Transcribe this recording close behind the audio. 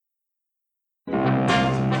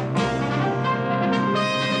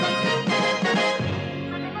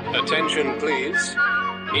Attention, please.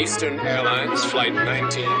 Eastern Airlines Flight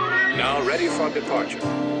 19, now ready for departure.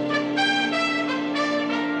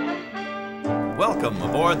 Welcome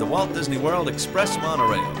aboard the Walt Disney World Express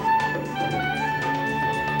Monorail.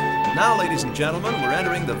 Now, ladies and gentlemen, we're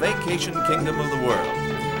entering the vacation kingdom of the world.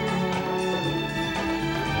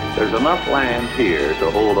 There's enough land here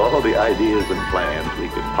to hold all the ideas and plans we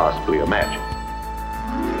could possibly imagine.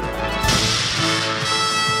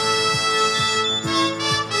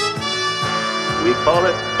 We call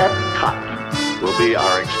it Epcot. Will be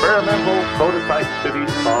our experimental prototype city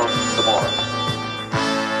of tomorrow.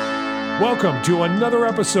 Welcome to another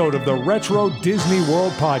episode of the Retro Disney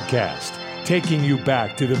World Podcast, taking you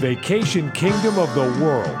back to the vacation kingdom of the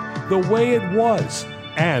world, the way it was,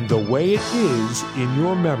 and the way it is in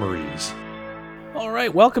your memories. All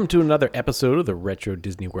right, welcome to another episode of the Retro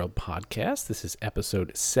Disney World Podcast. This is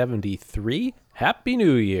episode 73. Happy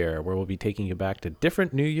New Year, where we'll be taking you back to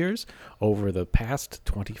different New Years over the past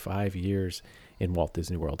 25 years in Walt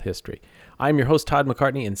Disney World history. I'm your host, Todd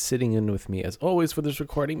McCartney, and sitting in with me, as always, for this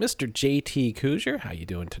recording, Mr. JT Cougar. How you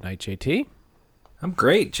doing tonight, JT? I'm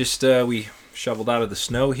great. Just we shoveled out of the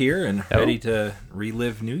snow here and ready to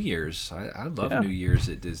relive New Year's. I love New Year's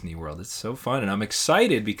at Disney World. It's so fun, and I'm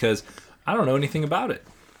excited because I don't know anything about it.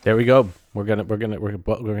 There we go. We're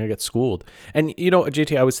gonna get schooled. And you know,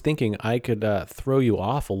 JT, I was thinking I could throw you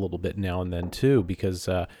off a little bit now and then too, because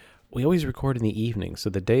we always record in the evening. So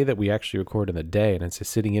the day that we actually record in the day, and it's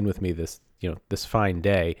just sitting in with me this fine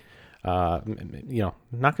day, not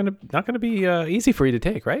gonna be easy for you to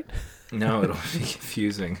take, right? No, it'll be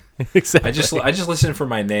confusing. Exactly. I just listen for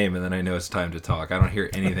my name, and then I know it's time to talk. I don't hear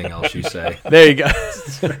anything else you say. There you go.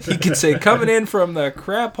 You can say, coming in from the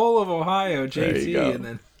crap hole of Ohio, JT, and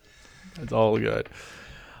then... That's all good.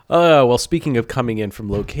 Well, speaking of coming in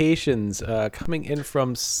from locations, coming in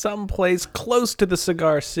from someplace close to the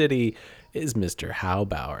Cigar City is Mr. How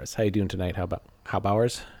Bowers. How you doing tonight, How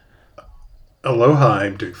Bowers? Aloha,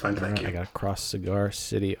 I'm doing fine, thank you. I got to cross Cigar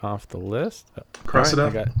City off the list. Cross it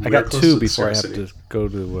up. I got two before I have to go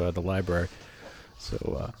to the library.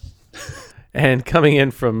 So, and coming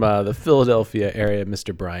in from the Philadelphia area,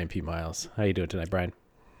 Mr. Brian P. Miles. How you doing tonight, Brian?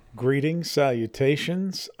 Greetings,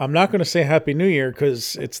 salutations. I'm not going to say Happy New Year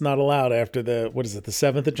because it's not allowed after the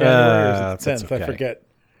 7th of January or is it the 10th? Okay. I forget.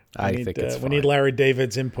 I think it's fine. We need Larry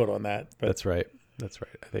David's input on that. But. That's right.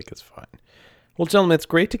 I think it's fine. Well, gentlemen, it's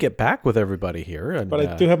great to get back with everybody here. And, but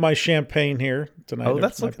I do have my champagne here tonight. Oh,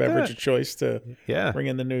 that's my beverage of choice to bring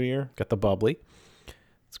in the new year. Got the bubbly.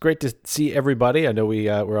 It's great to see everybody. I know we're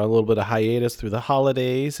on a little bit of hiatus through the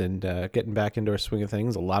holidays and getting back into our swing of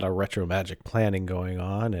things. A lot of retro magic planning going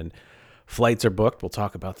on, and flights are booked. We'll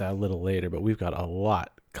talk about that a little later, but we've got a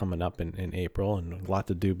lot coming up in April and a lot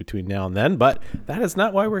to do between now and then. But that is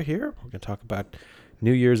not why we're here. We're going to talk about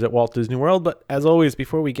New Year's at Walt Disney World. But as always,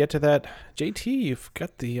 before we get to that, JT, you've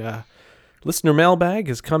got the listener mailbag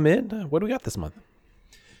has come in. What do we got this month?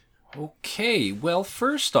 Okay, well,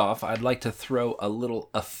 first off, I'd like to throw a little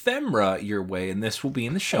ephemera your way, and this will be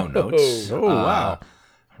in the show notes. Oh, wow.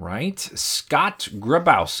 Right? Scott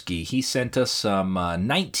Grabowski, he sent us some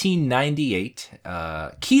 1998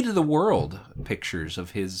 Key to the World pictures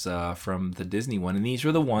of his from the Disney one, and these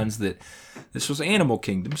were the ones this was Animal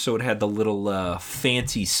Kingdom, so it had the little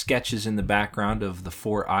fancy sketches in the background of the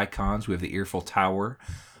 4 icons. We have the Earful Tower,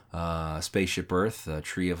 Spaceship Earth,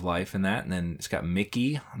 Tree of Life, and that, and then it's got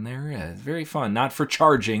Mickey on there. Yeah, very fun. Not for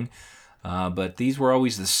charging, but these were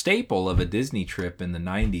always the staple of a Disney trip in the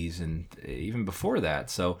 90s and even before that.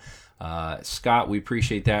 So, Scott, we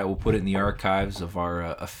appreciate that. We'll put it in the archives of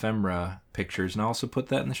our ephemera pictures, and I'll also put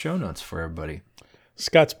that in the show notes for everybody.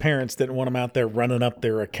 Scott's parents didn't want him out there running up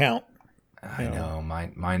their account. I know.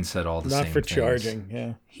 Mine said all the same things. Not for charging,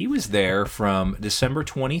 yeah. He was there from December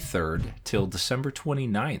 23rd till December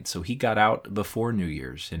 29th, so he got out before New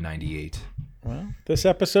Year's in 98. Well, this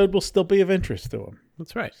episode will still be of interest to him.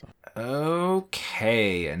 That's right.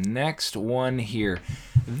 Okay, next one here.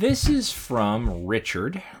 This is from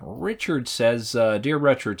Richard. Richard says, Dear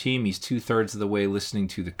Retro Team, he's 2/3 of the way listening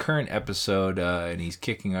to the current episode, and he's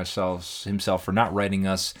kicking himself for not writing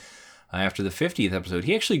us after the 50th episode.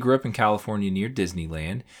 He actually grew up in California near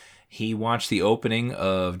Disneyland. He watched the opening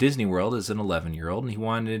of Disney World as an 11-year-old, and he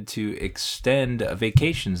wanted to extend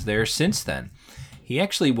vacations there since then. He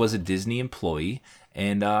actually was a Disney employee,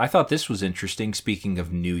 and I thought this was interesting, speaking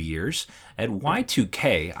of New Year's. At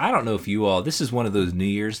Y2K, I don't know if you all, this is one of those New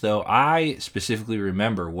Year's, though. I specifically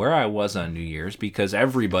remember where I was on New Year's because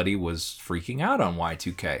everybody was freaking out on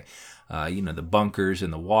Y2K. The bunkers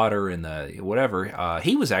and the water and the whatever.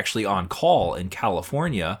 He was actually on call in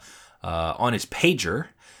California on his pager,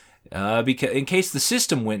 because in case the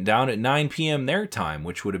system went down at 9 p.m. their time,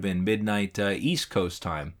 which would have been midnight East Coast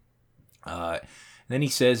time. Then he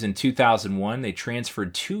says in 2001, they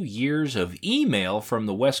transferred 2 years of email from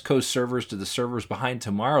the West Coast servers to the servers behind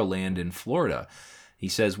Tomorrowland in Florida. He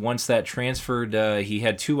says once that transferred, he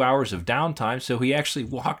had 2 hours of downtime, so he actually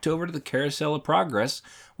walked over to the Carousel of Progress,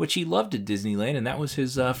 which he loved at Disneyland, and that was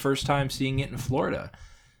his first time seeing it in Florida.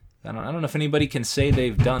 I don't know if anybody can say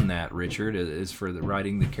they've done that, Richard, as for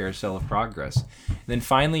riding the Carousel of Progress. And then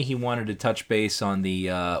finally, he wanted to touch base on the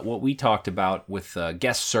what we talked about with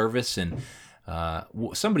guest service and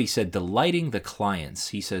somebody said delighting the clients.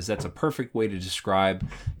 He says that's a perfect way to describe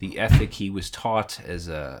the ethic he was taught as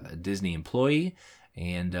a Disney employee.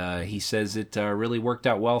 And he says it really worked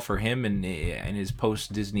out well for him in his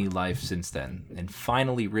post-Disney life since then. And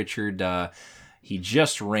finally, Richard, he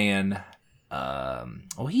just ran...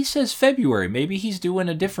 he says February. Maybe he's doing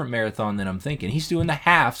a different marathon than I'm thinking. He's doing the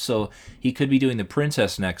half, so he could be doing the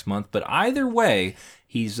Princess next month. But either way,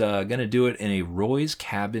 he's going to do it in a Roy's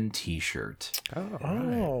Cabin t-shirt.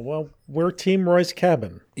 Oh, well, we're Team Roy's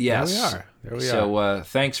Cabin. Yes. There we are. So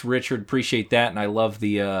thanks, Richard. Appreciate that. And I love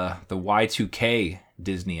the Y2K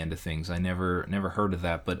Disney end of things. I never heard of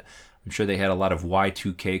that, but I'm sure they had a lot of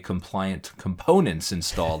Y2K compliant components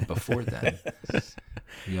installed before then.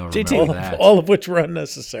 JT, all of which were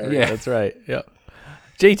unnecessary. Yeah, that's right. Yeah,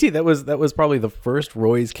 JT, that was probably the first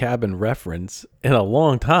Roy's Cabin reference in a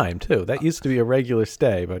long time too. That used to be a regular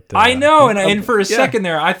stay, but I know, and for a second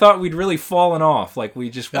there, I thought we'd really fallen off, like we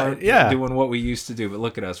just weren't doing what we used to do. But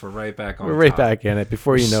look at us, we're right back on. We're right back in it.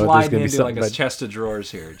 Before you know it, there's going to be something like a chest of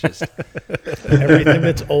drawers here. Just everything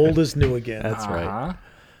that's old is new again. That's right.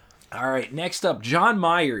 All right, next up, John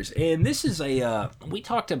Myers. And this is we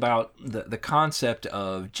talked about the concept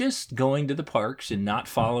of just going to the parks and not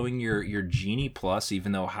following your Genie Plus,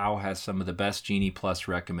 even though Hal has some of the best Genie Plus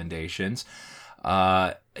recommendations.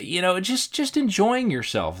 Just enjoying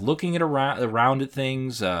yourself, looking around at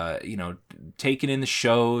things, taking in the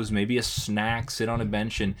shows, maybe a snack, sit on a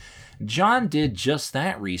bench. And John did just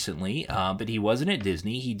that recently, but he wasn't at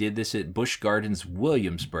Disney. He did this at Busch Gardens,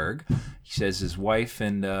 Williamsburg. He says his wife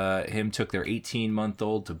and him took their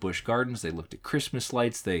 18-month-old to Busch Gardens. They looked at Christmas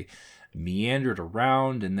lights. They meandered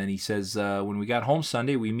around. And then he says, when we got home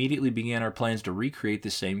Sunday, we immediately began our plans to recreate the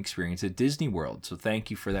same experience at Disney World. So thank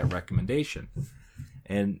you for that recommendation.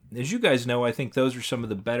 And as you guys know, I think those are some of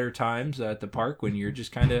the better times at the park when you're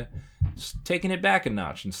just kind of taking it back a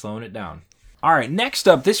notch and slowing it down. All right, next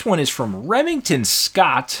up, this one is from Remington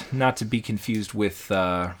Scott, not to be confused with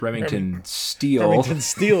Remington Steele. Remington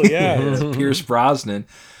Steele, yeah. Pierce Brosnan.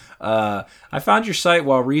 I found your site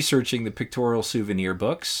while researching the pictorial souvenir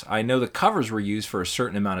books. I know the covers were used for a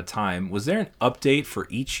certain amount of time. Was there an update for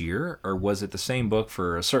each year, or was it the same book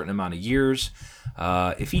for a certain amount of years?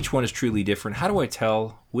 If each one is truly different, how do I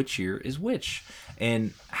tell which year is which?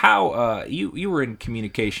 And how you were in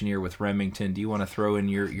communication here with Remington. Do you want to throw in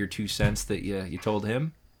your 2 cents that you told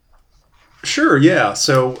him? Sure, yeah.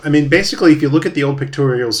 So, I mean, basically, if you look at the old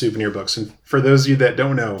pictorial souvenir books, and for those of you that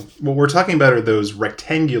don't know, what we're talking about are those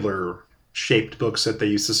rectangular shaped books that they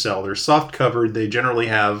used to sell. They're soft covered. They generally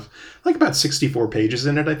have like about 64 pages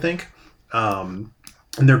in it, I think. And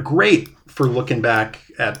they're great for looking back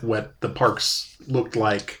at what the parks looked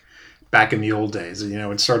like back in the old days.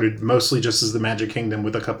 It started mostly just as the Magic Kingdom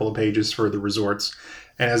with a couple of pages for the resorts.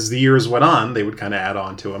 And as the years went on, they would kind of add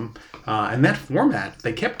on to them. And that format,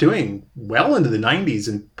 they kept doing well into the 90s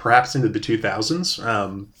and perhaps into the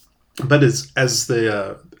 2000s. But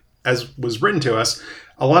as was written to us,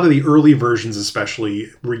 a lot of the early versions especially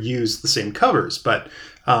reused the same covers. But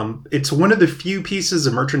it's one of the few pieces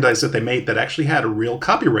of merchandise that they made that actually had a real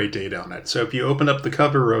copyright date on it. So if you open up the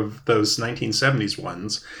cover of those 1970s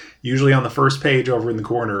ones, usually on the first page over in the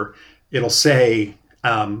corner, it'll say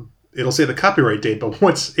the copyright date. But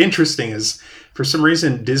what's interesting is, for some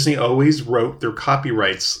reason, Disney always wrote their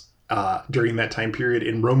copyrights during that time period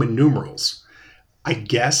in Roman numerals. I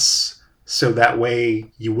guess so that way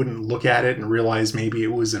you wouldn't look at it and realize maybe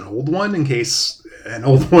it was an old one, in case an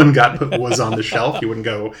old one was on the shelf. You wouldn't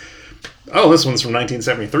go, oh, this one's from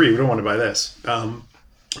 1973. We don't want to buy this.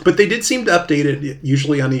 But they did seem to update it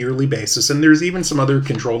usually on a yearly basis. And there's even some other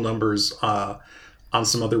control numbers on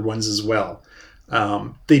some other ones as well.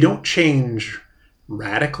 They don't change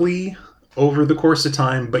radically over the course of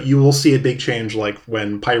time, but you will see a big change, like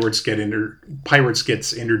when Pirates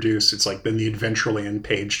gets introduced. It's like then the Adventureland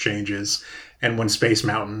page changes, and when Space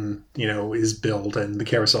Mountain, is built, and the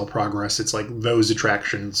Carousel Progress, it's like those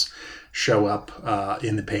attractions show up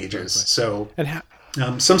in the pages. So, and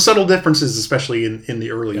some subtle differences, especially in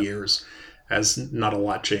the early years. as not a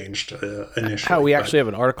lot changed initially. How we actually have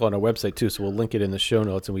an article on our website too, so we'll link it in the show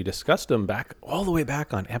notes, and we discussed them all the way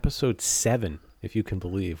back on episode 7, if you can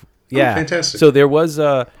believe. Yeah, fantastic. So there was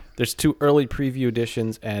there's 2 early preview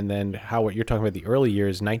editions, and then what you're talking about the early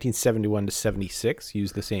years, 1971 to 76,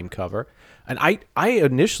 used the same cover. And I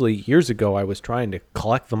initially, years ago, I was trying to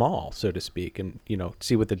collect them all, so to speak, and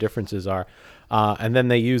see what the differences are. And then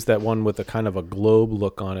they used that one with a kind of a globe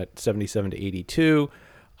look on it, 77 to 82.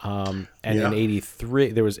 And in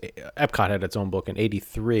 83, there was Epcot had its own book. In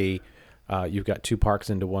 83, you've got 2 parks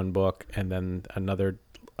into one book, and then another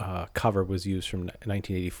cover was used from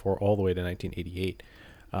 1984 all the way to 1988.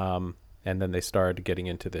 And then they started getting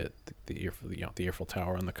into the Eiffel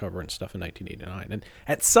Tower on the cover and stuff in 1989. And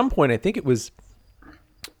at some point, I think it was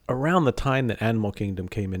around the time that Animal Kingdom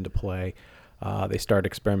came into play, they started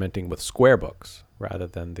experimenting with square books rather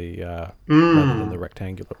than the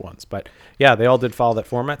rectangular ones. But yeah, they all did follow that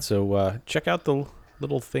format. So check out the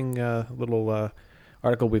little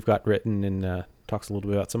article we've got written, and talks a little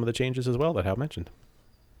bit about some of the changes as well that Hal mentioned.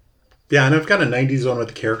 Yeah, and I've got a 90s one with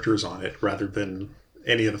the characters on it rather than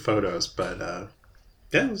any of the photos, but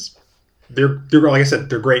they're like I said,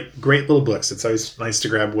 they're great little books. It's always nice to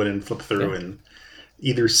grab one and flip through and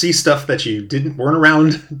either see stuff that you weren't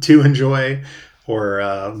around to enjoy, or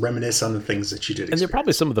reminisce on the things that you did experience. And they're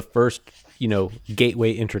probably some of the first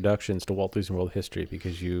gateway introductions to Walt Disney World history,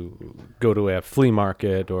 because you go to a flea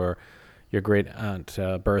market, or your great aunt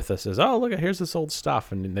Bertha says, "Oh, look, here's this old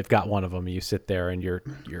stuff," and they've got one of them, and you sit there and your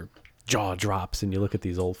jaw drops and you look at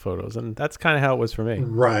these old photos. And that's kind of how it was for me.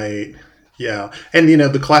 Right. Yeah. And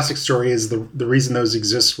the classic story is the reason those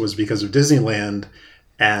exist was because of Disneyland,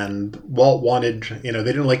 and Walt wanted, they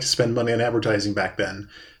didn't like to spend money on advertising back then.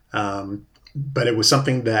 But it was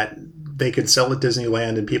something that they could sell at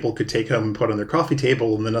Disneyland, and people could take home and put on their coffee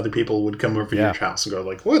table, and then other people would come over to your house and go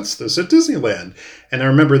like, "What's this at Disneyland?" And I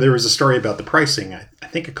remember there was a story about the pricing. I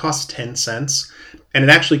think it cost 10 cents, and it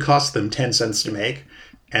actually cost them 10 cents to make.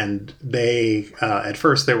 And they, at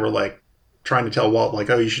first, they were like trying to tell Walt, like,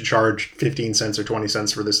 "Oh, you should charge 15 cents or 20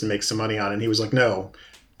 cents for this and make some money on it." And he was like, "No,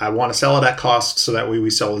 I want to sell it at cost, so that way we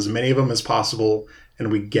sell as many of them as possible,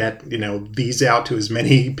 and we get, these out to as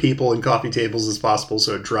many people and coffee tables as possible,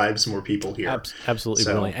 so it drives more people here." Absolutely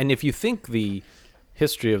brilliant. And if you think the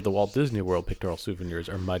history of the Walt Disney World pictorial souvenirs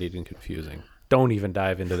are muddied and confusing, don't even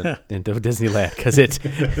dive into Disneyland, because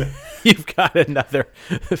you've got another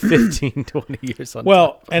 15, 20 years on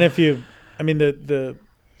top. And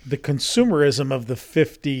the consumerism of the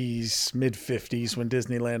 50s, mid 50s, when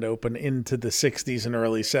Disneyland opened, into the 60s and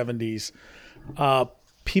early 70s,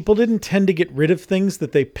 people didn't tend to get rid of things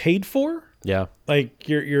that they paid for. Yeah, like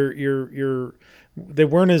they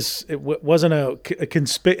weren't it wasn't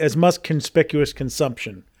as much conspicuous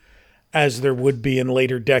consumption as there would be in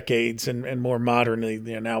later decades, and more modernly.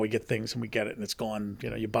 Now we get things and we get it and it's gone.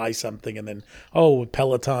 You buy something and then,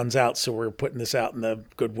 Peloton's out, so we're putting this out in the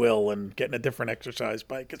Goodwill and getting a different exercise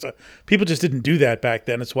bike. People just didn't do that back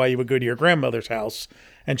then. It's why you would go to your grandmother's house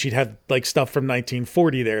and she'd have like stuff from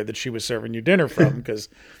 1940 there that she was serving you dinner from,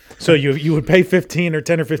 so you would pay 15 or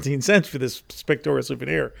 10 or 15 cents for this pictorial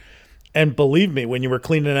souvenir. And believe me, when you were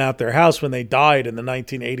cleaning out their house when they died in the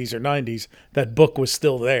 1980s or 90s, that book was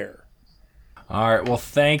still there. All right. Well,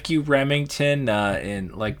 thank you, Remington.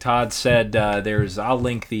 And like Todd said, I'll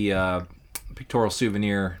link the pictorial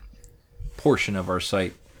souvenir portion of our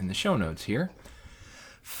site in the show notes here.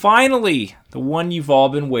 Finally, the one you've all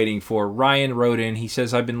been waiting for. Ryan wrote in. He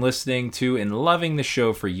says, "I've been listening to and loving the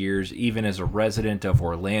show for years. Even as a resident of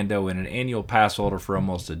Orlando and an annual pass holder for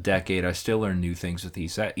almost a decade, I still learn new things with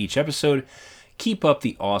each episode. Keep up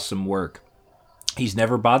the awesome work." He's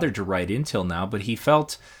never bothered to write in till now, but he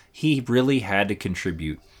felt he really had to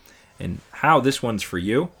contribute. And how this one's for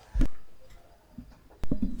you.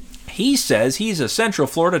 He says he's a Central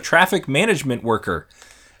Florida traffic management worker,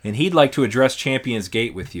 and he'd like to address Champions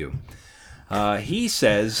Gate with you. He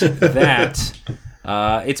says that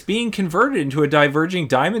it's being converted into a diverging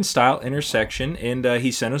diamond-style intersection, and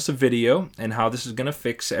he sent us a video and how this is going to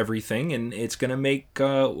fix everything, and it's going to make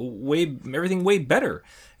everything way better.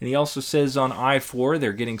 And he also says on I-4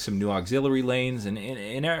 they're getting some new auxiliary lanes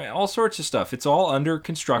and all sorts of stuff. It's all under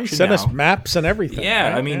construction now. He sent us maps and everything.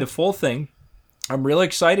 Yeah, right? The full thing. I'm really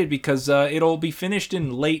excited because it'll be finished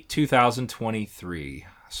in late 2023.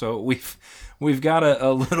 So we've got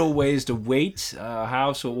a little ways to wait,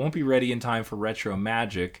 so it won't be ready in time for Retro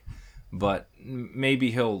Magic, but maybe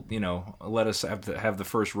he'll let us have the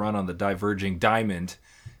first run on the Diverging Diamond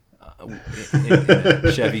in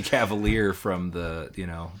a Chevy Cavalier from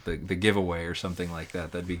the giveaway or something like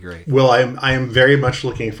that. That'd be great. Well, I am very much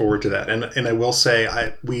looking forward to that, and I will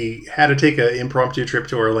say we had to take an impromptu trip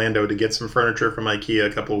to Orlando to get some furniture from IKEA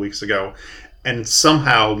a couple of weeks ago, and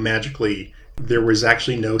somehow magically there was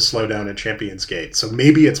actually no slowdown at Champions Gate. So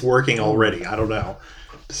maybe it's working already. I don't know.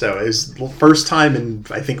 So it's the first time in,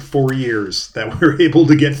 I think, 4 years that we were able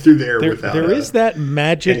to get through there without There is that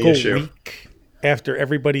magical issue. week after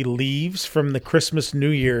everybody leaves from the Christmas New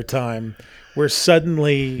Year time where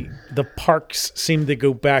suddenly the parks seem to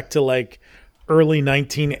go back to like early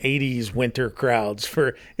 1980s winter crowds.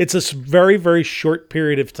 It's a very, very short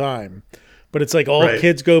period of time. But it's like all Right.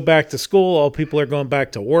 kids go back to school, all people are going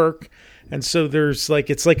back to work. And so it's like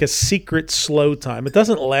a secret slow time. It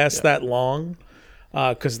doesn't last that long.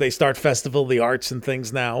 Because they start Festival of the Arts and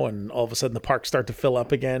things now, and all of a sudden the parks start to fill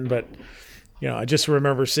up again. But, I just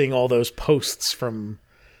remember seeing all those posts from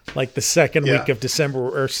like the second week of December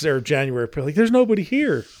or January. Like, there's nobody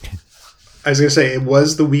here. I was going to say, it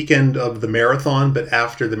was the weekend of the marathon, but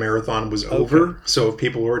after the marathon was over. So if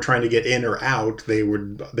people were trying to get in or out, they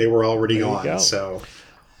were already There you gone. go. So,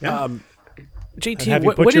 yeah. And JT, have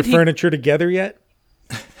you put your furniture together yet?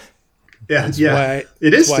 Yeah, That's yeah. why,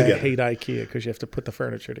 It is that's why together. I hate IKEA, because you have to put the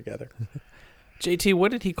furniture together. JT,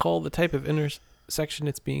 what did he call the type of intersection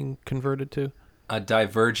it's being converted to? A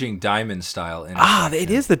diverging diamond style. It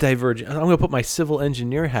is the divergent. I'm going to put my civil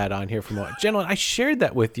engineer hat on here for a moment. Gentlemen, I shared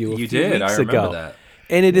that with you. You few did. I weeks remember ago. that.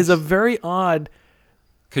 And it is a very odd.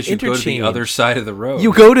 Because you go to the interchange. other side of the road.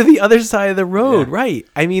 You go to the other side of the road, right?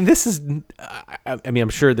 I mean, this is. I mean, I'm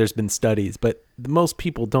sure there's been studies, but most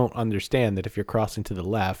people don't understand that if you're crossing to the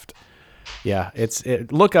left. Yeah,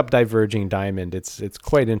 look up diverging diamond. It's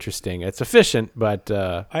quite interesting. It's efficient, but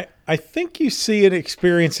I think you see and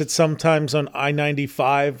experience it sometimes on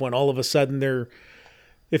I-95 when all of a sudden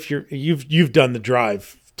you've done the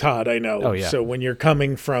drive, Todd, I know. Oh, yeah. So when you're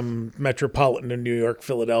coming from metropolitan of New York,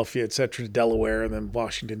 Philadelphia, et cetera, to Delaware, and then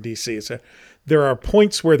Washington, D.C., there are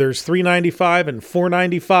points where there's 395 and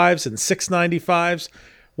 495s and 695s,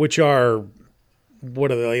 which are,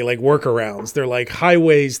 what are they, like workarounds? They're like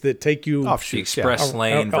highways that take you the express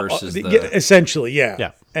lane versus the... essentially, yeah.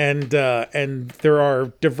 Yeah. And there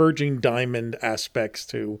are diverging diamond aspects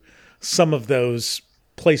to some of those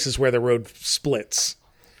places where the road splits.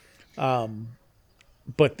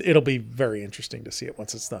 But it'll be very interesting to see it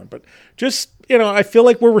once it's done. But just, I feel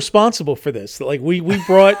like we're responsible for this. Like we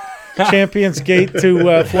brought Champions Gate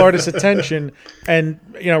to Florida's attention, and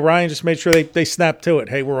Ryan just made sure they snapped to it.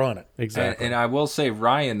 Hey, we're on it. exactly. And I will say,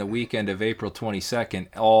 Ryan, the weekend of April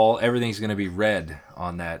 22nd, everything's going to be red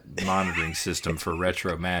on that monitoring system for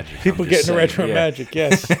Retro Magic. People getting Retro Magic,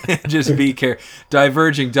 yes. Just be careful.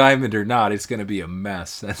 Diverging diamond or not, it's going to be a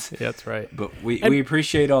mess. That's right. But we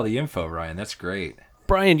appreciate all the info, Ryan. That's great.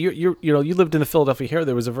 Brian, you lived in the Philadelphia area.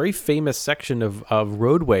 There was a very famous section of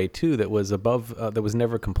roadway too that was above that was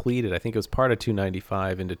never completed. I think it was part of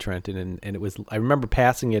 295 into Trenton, and it was. I remember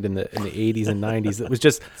passing it in the 80s and 90s. It was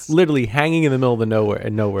just literally hanging in the middle of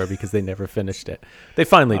nowhere because they never finished it. They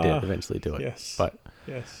finally did eventually do it. Yes. But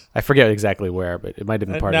Yes. I forget exactly where, but it might have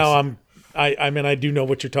been part Now of. I do know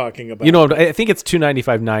what you're talking about. I think it's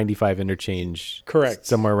 295-95 interchange. Correct.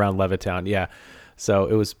 Somewhere around Levittown. Yeah. So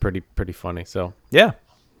it was pretty funny. So yeah.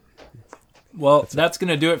 Well, that's going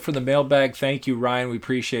to do it for the mailbag. Thank you, Ryan. We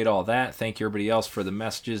appreciate all that. Thank you, everybody else, for the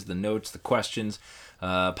messages, the notes, the questions.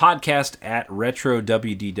 Podcast at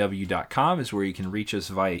retrowdw.com is where you can reach us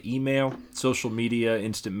via email, social media,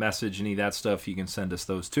 instant message, any of that stuff. You can send us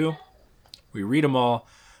those too. We read them all.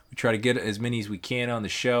 We try to get as many as we can on the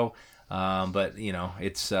show. But,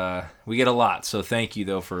 it's we get a lot. So thank you,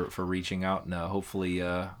 though, for reaching out. And hopefully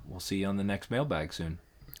we'll see you on the next mailbag soon.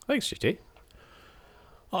 Thanks, JT.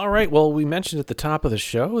 All right, well, we mentioned at the top of the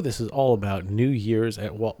show, this is all about New Year's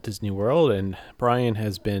at Walt Disney World, and Brian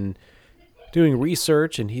has been doing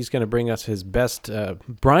research, and he's going to bring us his best,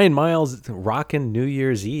 Brian Miles rocking New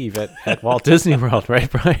Year's Eve at Walt Disney World, right,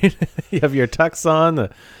 Brian? You have your tux on,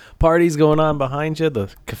 the party's going on behind you, the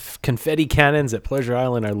confetti cannons at Pleasure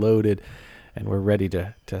Island are loaded, and we're ready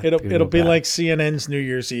to It'll be like CNN's New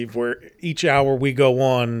Year's Eve, where each hour we go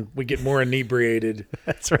on, we get more inebriated.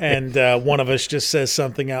 That's right. And one of us just says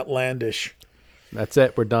something outlandish. That's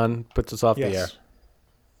it. We're done. Puts us off the air.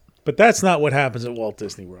 But that's not what happens at Walt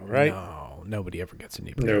Disney World, right? No, nobody ever gets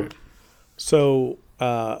inebriated. Nope. So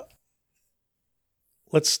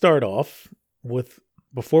let's start off with,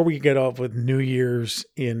 before we get off with New Year's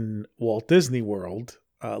in Walt Disney World,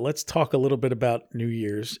 let's talk a little bit about New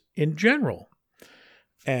Year's in general.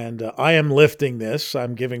 And I am lifting this.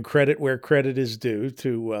 I'm giving credit where credit is due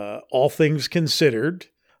to All Things Considered.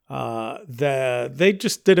 They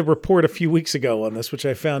just did a report a few weeks ago on this, which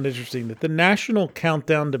I found interesting, that the national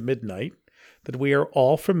countdown to midnight that we are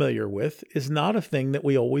all familiar with is not a thing that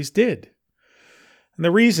we always did. And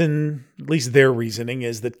the reason, at least their reasoning,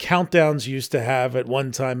 is that countdowns used to have at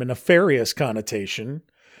one time a nefarious connotation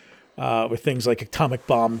with things like atomic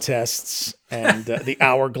bomb tests and the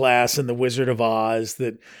hourglass and the Wizard of Oz,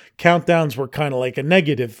 that countdowns were kind of like a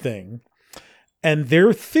negative thing. And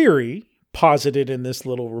their theory, posited in this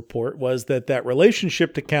little report, was that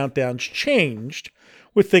relationship to countdowns changed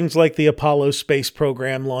with things like the Apollo space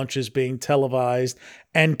program launches being televised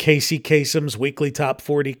and Casey Kasem's weekly top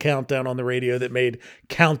 40 countdown on the radio that made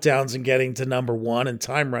countdowns and getting to number one and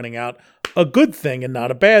time running out a good thing and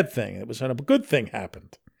not a bad thing. It was when a good thing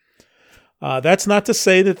happened. That's not to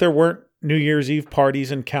say that there weren't New Year's Eve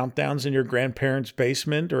parties and countdowns in your grandparents'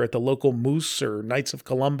 basement or at the local Moose or Knights of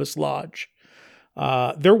Columbus Lodge.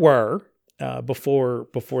 There were before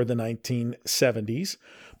the 1970s,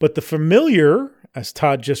 but the familiar, as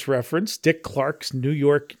Todd just referenced, Dick Clark's New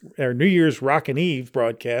Year's Rockin' Eve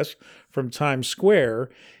broadcast from Times Square,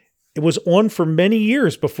 it was on for many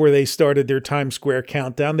years before they started their Times Square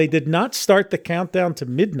countdown. They did not start the countdown to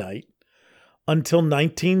midnight until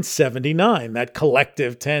 1979, that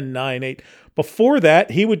collective 10, 9, 8. Before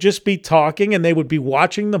that, he would just be talking and they would be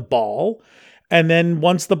watching the ball. And then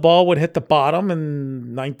once the ball would hit the bottom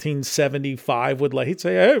in 1975, he'd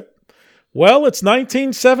say, "Hey, well, it's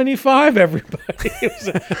 1975, everybody." It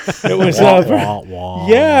was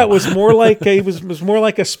yeah, it was more like it was more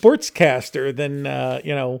like a sportscaster than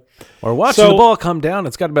Or watching the ball come down.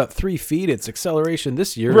 It's got about 3 feet. Its acceleration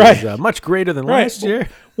this year is much greater than last year.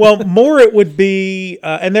 Well, more it would be,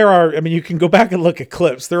 and there are. I mean, you can go back and look at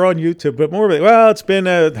clips. They're on YouTube. But more, it's been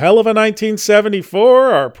a hell of a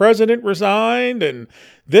 1974. Our president resigned, and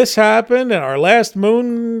this happened, and our last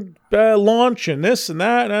moon launch, and this and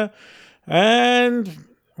that. And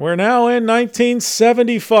we're now in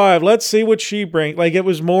 1975. Let's see what she brings. Like, it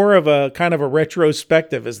was more of a kind of a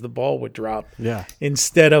retrospective as the ball would drop. Yeah.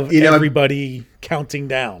 Instead of everybody counting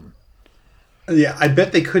down. Yeah, I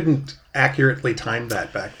bet they couldn't accurately time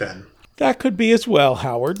that back then. That could be as well,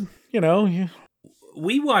 Howard.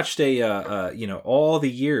 We watched all the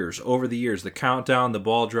years, over the years, the countdown, the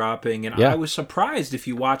ball dropping, and I was surprised if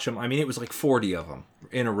you watch them. I mean, it was like 40 of them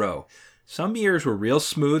in a row. Some years were real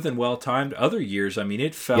smooth and well-timed. Other years, I mean,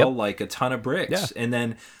 it fell like a ton of bricks. Yeah. And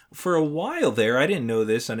then for a while there, I didn't know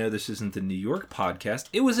this. I know this isn't the New York podcast.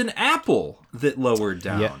 It was an Apple that lowered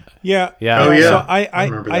down. Yeah. Oh, yeah. So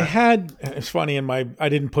I had, it's funny, I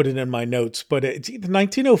didn't put it in my notes, but it's either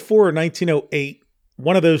 1904 or 1908.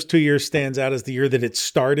 One of those 2 years stands out as the year that it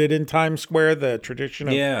started in Times Square, the tradition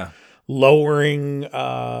of lowering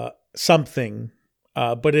something.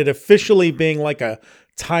 But it officially being like a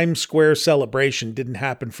Times Square celebration didn't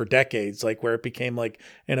happen for decades, like where it became like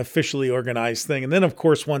an officially organized thing. And then, of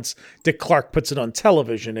course, once Dick Clark puts it on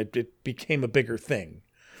television, it became a bigger thing.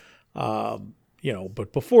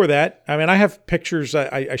 But before that, I mean, I have pictures,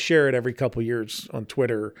 I share it every couple of years on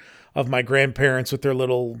Twitter of my grandparents with their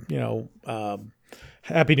little,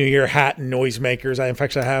 Happy New Year hat and noisemakers. I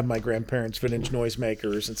have my grandparents' vintage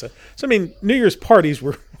noisemakers. And so I mean, New Year's parties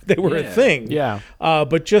were a thing. Yeah.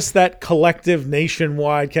 But just that collective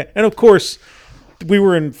nationwide, and of course, we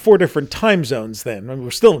were in 4 different time zones then. I mean, we're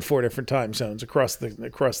still in 4 different time zones across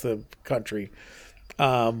the country.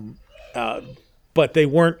 But they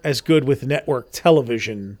weren't as good with network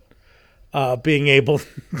television, being able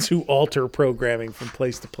to alter programming from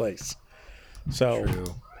place to place. So,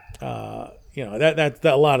 that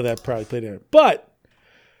a lot of that probably played in it. But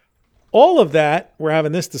all of that, we're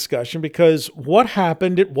having this discussion because what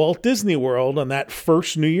happened at Walt Disney World on that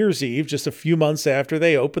first New Year's Eve, just a few months after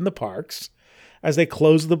they opened the parks, as they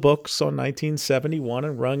closed the books on 1971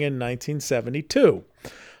 and rung in 1972.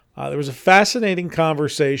 There was a fascinating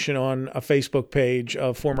conversation on a Facebook page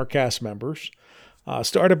of former cast members,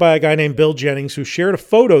 started by a guy named Bill Jennings, who shared a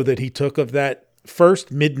photo that he took of that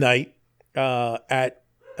first midnight at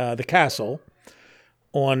the castle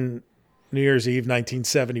on New Year's Eve,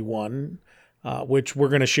 1971, which we're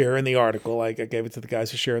going to share in the article. I gave it to the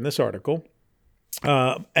guys to share in this article.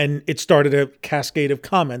 And it started a cascade of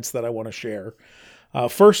comments that I want to share.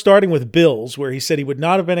 First, starting with Bill's, where he said he would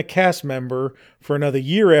not have been a cast member for another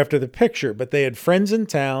year after the picture, but they had friends in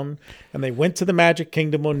town, and they went to the Magic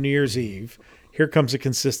Kingdom on New Year's Eve. Here comes a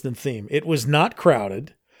consistent theme. It was not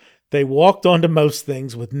crowded. They walked onto most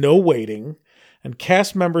things with no waiting, and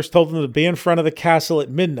cast members told them to be in front of the castle at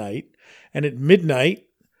midnight. And at midnight,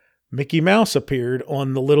 Mickey Mouse appeared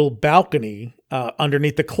on the little balcony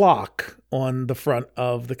underneath the clock on the front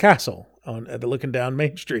of the castle. looking down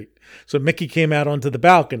Main Street. So Mickey came out onto the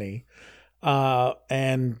balcony,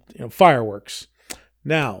 and fireworks.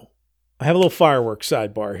 Now, I have a little fireworks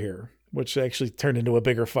sidebar here, which actually turned into a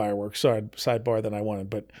bigger fireworks sidebar than I wanted.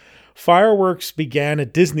 But fireworks began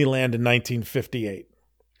at Disneyland in 1958.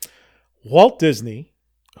 Walt Disney,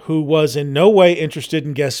 who was in no way interested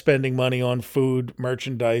in guests spending money on food,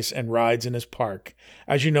 merchandise, and rides in his park.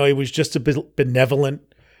 As you know, he was just a benevolent,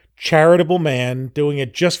 charitable man doing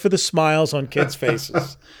it just for the smiles on kids'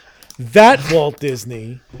 faces. That Walt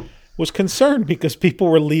Disney was concerned because people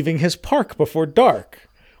were leaving his park before dark,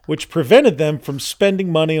 which prevented them from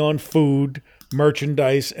spending money on food,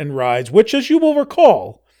 merchandise, and rides, which, as you will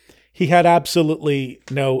recall, he had absolutely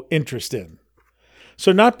no interest in.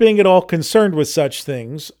 So not being at all concerned with such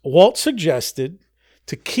things, Walt suggested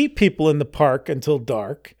to keep people in the park until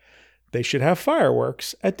dark, they should have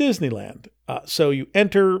fireworks at Disneyland. So you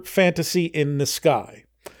enter fantasy in the sky.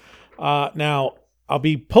 Now, I'll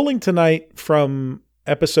be pulling tonight from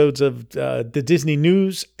episodes of the Disney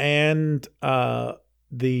News and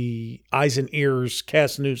the Eyes and Ears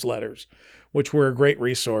cast newsletters, which were a great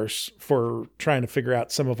resource for trying to figure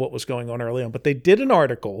out some of what was going on early on. But they did an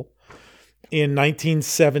article in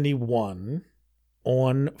 1971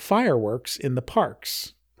 on fireworks in the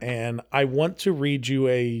parks. And I want to read you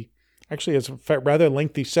actually it's a rather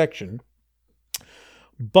lengthy section,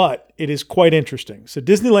 but it is quite interesting. So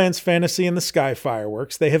Disneyland's Fantasy in the Sky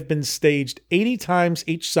fireworks, they have been staged 80 times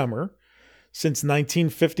each summer since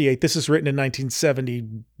 1958. This is written in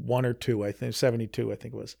 1971 or 2, I think, 72, I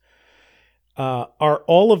think it was. Are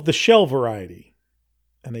all of the shell variety.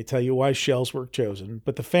 And they tell you why shells were chosen.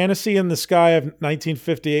 But the Fantasy in the Sky of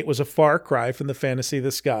 1958 was a far cry from the Fantasy of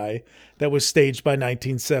the Sky that was staged by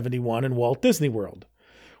 1971 in Walt Disney World.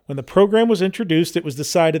 When the program was introduced, it was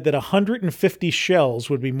decided that 150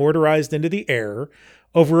 shells would be mortarized into the air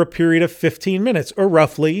over a period of 15 minutes, or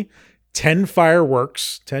roughly 10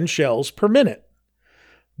 fireworks, 10 shells per minute.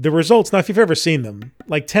 The results, now if you've ever seen them,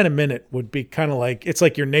 like 10 a minute would be kind of like, it's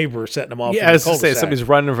like your neighbor setting them off. Yeah, I was to say, somebody's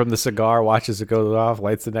running from the cigar, watches it go off,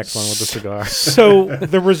 lights the next one with the cigar. So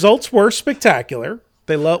the results were spectacular.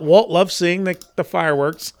 Walt loved seeing the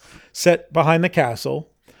fireworks set behind the castle.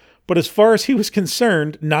 But as far as he was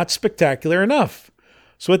concerned, not spectacular enough.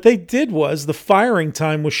 So what they did was the firing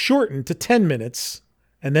time was shortened to 10 minutes,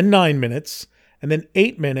 and then 9 minutes, and then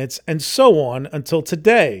 8 minutes, and so on until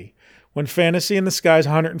today, when Fantasy in the Sky's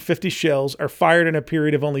 150 shells are fired in a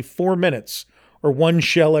period of only 4 minutes, or 1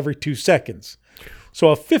 shell every 2 seconds. So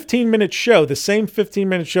a 15-minute show, the same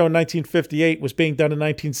 15-minute show in 1958 was being done in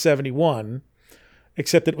 1971,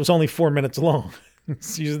 except that it was only 4 minutes long.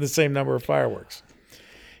 It's using the same number of fireworks.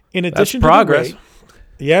 In addition That's progress. to the rate,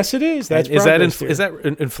 yes, it is. That's is progress. Is that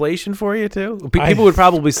inflation for you too? People would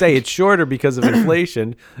probably say it's shorter because of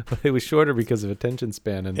inflation, but it was shorter because of attention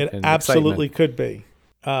span and it and absolutely excitement. could be.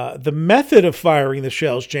 The method of firing the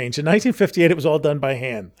shells changed. In 1958, it was all done by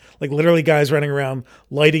hand, like literally guys running around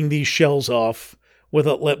lighting these shells off with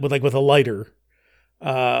a lighter,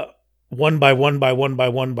 one by one by one by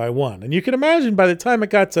one by one. And you can imagine by the time it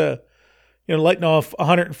got to, lighting off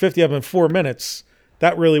 150 of them in 4 minutes,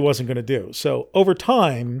 that really wasn't going to do. So over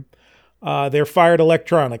time, they're fired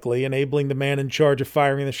electronically, enabling the man in charge of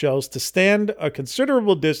firing the shells to stand a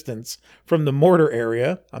considerable distance from the mortar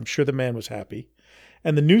area. I'm sure the man was happy.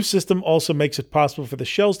 And the new system also makes it possible for the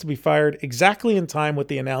shells to be fired exactly in time with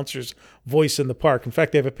the announcer's voice in the park. In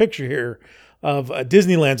fact, they have a picture here of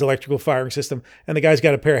Disneyland's electrical firing system, and the guy's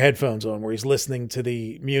got a pair of headphones on where he's listening to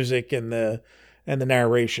the music and the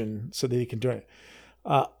narration so that he can do it.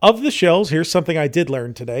 Of the shells, here's something I did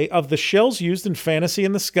learn today. Of the shells used in Fantasy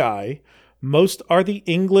in the Sky, most are the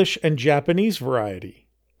English and Japanese variety,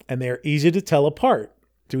 and they are easy to tell apart.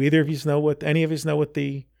 Do any of you know what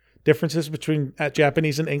the differences between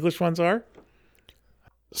Japanese and English ones are?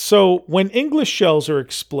 So when English shells are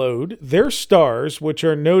explode, their stars, which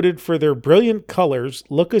are noted for their brilliant colors,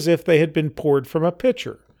 look as if they had been poured from a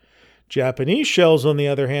pitcher. Japanese shells, on the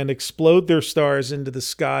other hand, explode their stars into the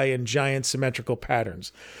sky in giant symmetrical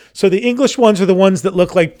patterns. So the English ones are the ones that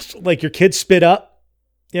look like your kids spit up,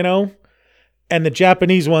 and the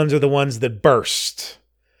Japanese ones are the ones that burst.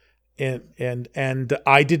 And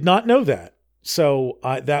I did not know that. So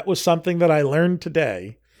that was something that I learned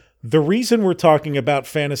today. The reason we're talking about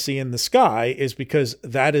Fantasy in the Sky is because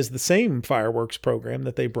that is the same fireworks program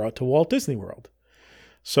that they brought to Walt Disney World.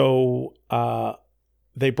 So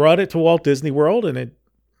they brought it to Walt Disney World, and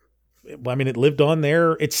it lived on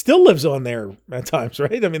there. It still lives on there at times,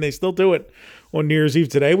 right? I mean, they still do it on New Year's Eve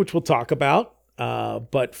today, which we'll talk about.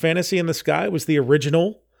 But Fantasy in the Sky was the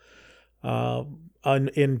original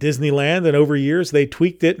in Disneyland, and over years they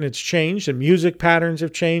tweaked it and it's changed, and music patterns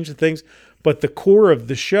have changed and things. But the core of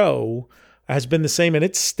the show has been the same, and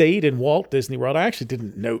it's stayed in Walt Disney World. I actually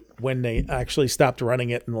didn't note when they actually stopped running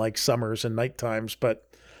it in like summers and night times, but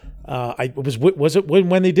was it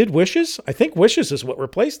when they did Wishes? I think Wishes is what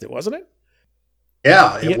replaced it, wasn't it?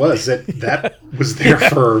 Yeah, it was. That was there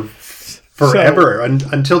for forever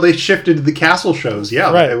until they shifted to the castle shows.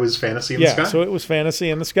 Yeah, right. It was Fantasy in the Sky. So it was Fantasy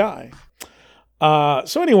in the Sky.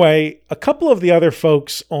 So anyway, a couple of the other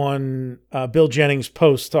folks on Bill Jennings'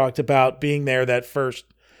 post talked about being there that first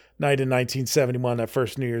night in 1971, that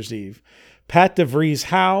first New Year's Eve. Pat DeVries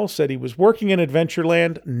Howe said he was working in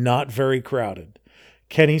Adventureland, not very crowded.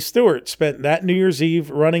 Kenny Stewart spent that New Year's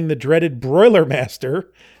Eve running the dreaded Broiler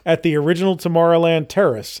Master at the original Tomorrowland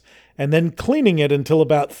Terrace and then cleaning it until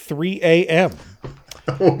about 3 a.m.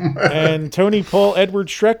 And Tony Paul Edward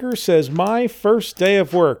Schrecker says, my first day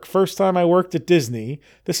of work, first time I worked at Disney,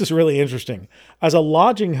 this is really interesting, as a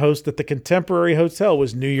lodging host at the Contemporary Hotel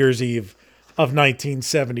was New Year's Eve of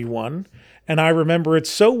 1971. And I remember it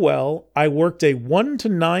so well, I worked a 1 to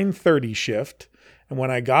 9:30 shift. And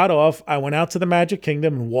when I got off, I went out to the Magic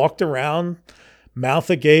Kingdom and walked around, mouth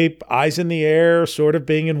agape, eyes in the air, sort of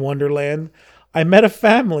being in Wonderland. I met a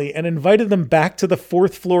family and invited them back to the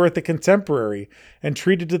 4th floor at the Contemporary and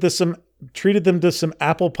treated them to some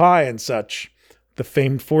apple pie and such, the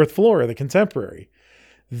famed 4th floor of the Contemporary.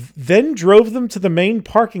 Then drove them to the main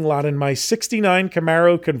parking lot in my 69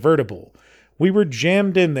 Camaro convertible. We were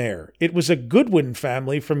jammed in there. It was a Goodwin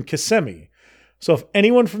family from Kissimmee. So if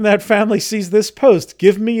anyone from that family sees this post,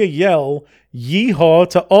 give me a yell, yeehaw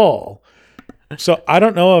to all. So I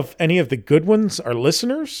don't know if any of the Goodwins are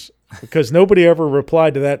listeners, because nobody ever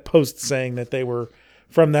replied to that post saying that they were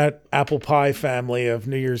from that apple pie family of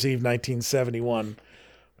New Year's Eve 1971.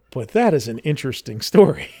 But that is an interesting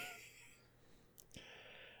story.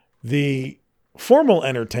 The formal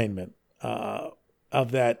entertainment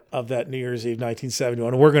of that New Year's Eve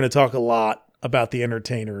 1971, and we're going to talk a lot about the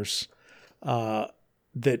entertainers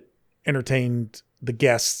that entertained the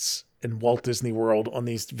guests in Walt Disney World on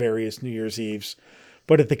these various New Year's Eves.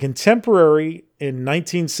 But at the Contemporary in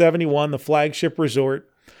 1971, the flagship resort,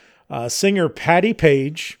 singer Patti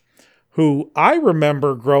Page, who I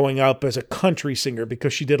remember growing up as a country singer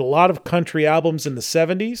because she did a lot of country albums in the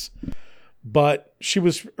 70s, but she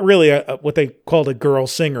was really what they called a girl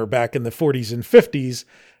singer back in the 40s and 50s.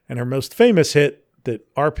 And her most famous hit that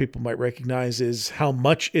our people might recognize is How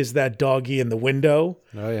Much Is That Doggy in the Window?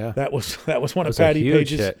 Oh, yeah. That was one of Patti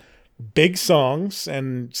Page's hit. Big songs,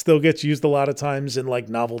 and still gets used a lot of times in like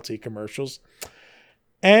novelty commercials.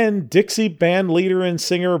 And Dixie band leader and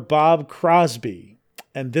singer Bob Crosby.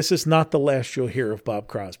 And this is not the last you'll hear of Bob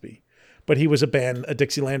Crosby, but he was a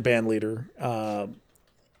Dixieland band leader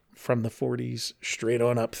from the 40s straight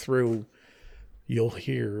on up through, you'll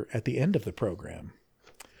hear at the end of the program.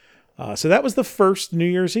 So that was the first New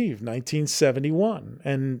Year's Eve, 1971.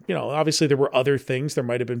 And, obviously there were other things. There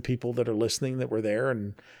might have been people that are listening that were there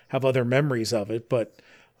and have other memories of it. But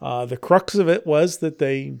the crux of it was that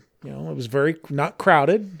it was very not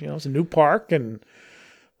crowded. It was a new park, and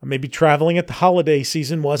maybe traveling at the holiday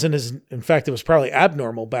season wasn't in fact, it was probably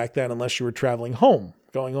abnormal back then unless you were traveling home.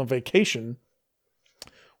 Going on vacation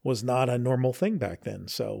was not a normal thing back then.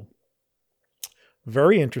 So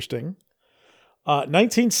very interesting.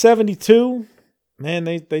 1972, man,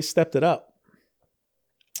 they stepped it up.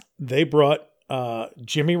 They brought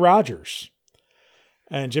Jimmie Rodgers.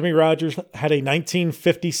 And Jimmie Rodgers had a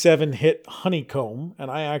 1957 hit, Honeycomb. And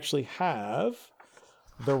I actually have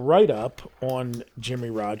the write-up on Jimmie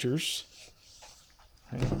Rodgers.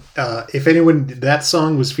 If anyone, that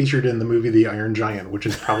song was featured in the movie The Iron Giant, which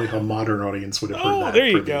is probably how a modern audience would have heard that. There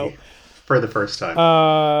you go. For the first time.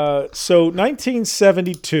 So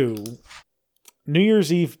 1972... New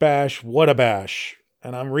Year's Eve bash, what a bash.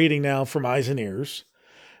 And I'm reading now from Eyes and Ears.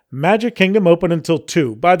 Magic Kingdom open until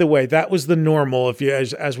 2. By the way, that was the normal. If you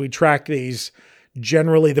as we track these,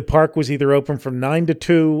 generally the park was either open from 9 to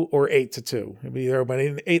 2 or 8 to 2. It'd be either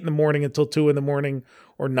open 8 in the morning until 2 in the morning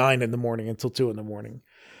or 9 in the morning until 2 in the morning.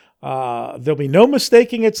 There'll be no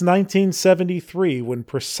mistaking it's 1973 when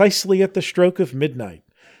precisely at the stroke of midnight,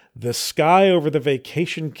 the sky over the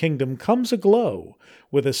Vacation Kingdom comes aglow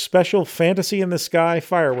with a special Fantasy in the Sky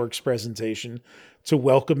fireworks presentation to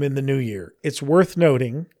welcome in the new year. It's worth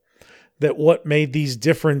noting that what made these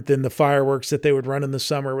different than the fireworks that they would run in the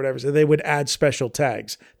summer or whatever, so they would add special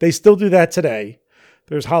tags. They still do that today.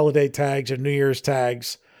 There's holiday tags or New Year's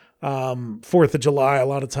tags. 4th of July, a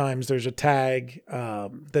lot of times there's a tag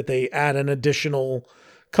that they add an additional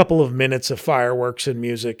couple of minutes of fireworks and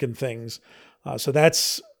music and things. So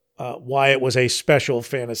that's why it was a special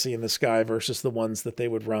Fantasy in the Sky versus the ones that they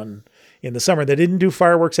would run in the summer. They didn't do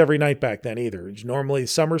fireworks every night back then either. It's normally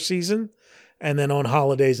summer season and then on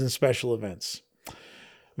holidays and special events.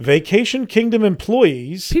 Vacation Kingdom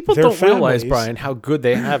employees, People their don't realize, families- Brian, how good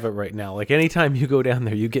they have it right now. Like anytime you go down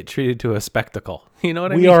there, you get treated to a spectacle. You know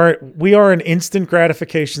what I mean? We are an instant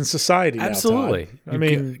gratification society now, Todd. Absolutely. I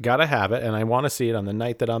mean, gotta have it, and I want to see it on the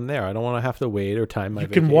night that I'm there. I don't want to have to wait or time my you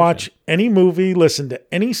vacation. can watch any movie, listen to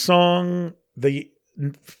any song. The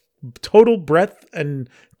total breadth and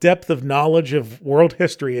depth of knowledge of world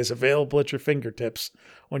history is available at your fingertips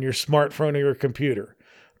on your smartphone or your computer.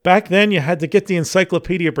 Back then, you had to get the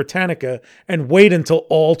Encyclopedia Britannica and wait until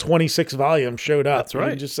all 26 volumes showed up. That's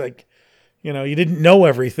right. You just you didn't know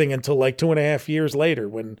everything until like 2.5 years later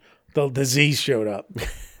when the Z's showed up.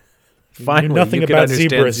 Finally, You knew nothing you can about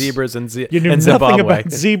understand zebras. and You knew and nothing Zimbabwe.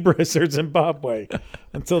 about zebras or Zimbabwe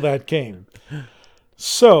until that came.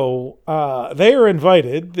 So they are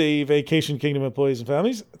invited, the Vacation Kingdom employees and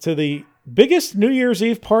families, to the biggest New Year's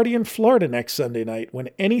Eve party in Florida next Sunday night when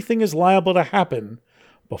anything is liable to happen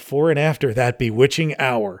before and after that bewitching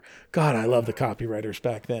hour. God, I love the copywriters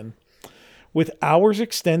back then. With hours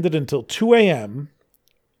extended until 2 a.m.,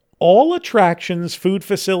 all attractions, food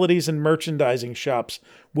facilities, and merchandising shops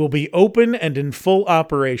will be open and in full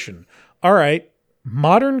operation. All right,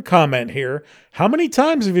 modern comment here. How many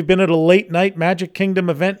times have you been at a late night Magic Kingdom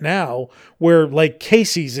event now where like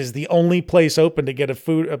Casey's is the only place open to get a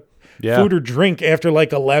food or drink after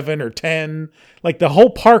like 11 or 10? Like the whole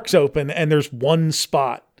park's open and there's one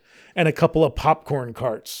spot and a couple of popcorn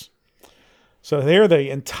carts. So there,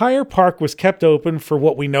 the entire park was kept open for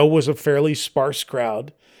what we know was a fairly sparse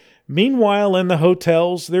crowd. Meanwhile, in the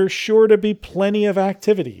hotels, there's sure to be plenty of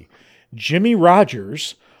activity. Jimmy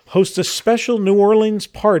Rogers hosts a special New Orleans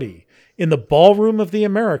party in the Ballroom of the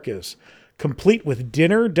Americas, complete with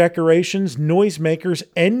dinner, decorations, noisemakers,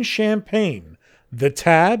 and champagne. The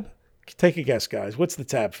tab? Take a guess, guys. What's the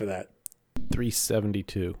tab for that?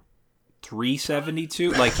 $372.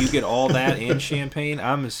 $372? Like you get all that and champagne?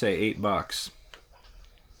 I'm gonna say $8.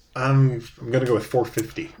 I'm gonna go with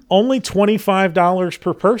 $450. Only $25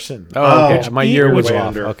 per person. Oh, okay. My year was way off.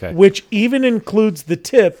 under. Okay. Which even includes the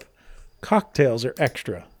tip. Cocktails are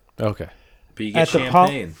extra. Okay. But you get At the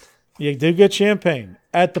champagne. You do get champagne.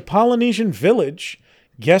 At the Polynesian Village,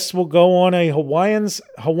 guests will go on a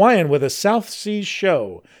Hawaiian with a South Seas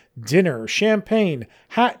show, dinner, champagne,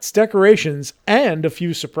 hats, decorations, and a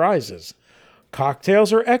few surprises.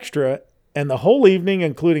 Cocktails are extra, and the whole evening,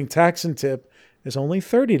 including tax and tip, is only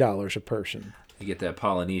 $30 a person. You get that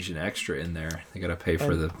Polynesian extra in there. They got to pay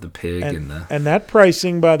for the pig and the... And that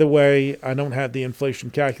pricing, by the way, I don't have the inflation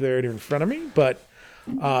calculator in front of me, but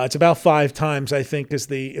it's about 5 times, I think, is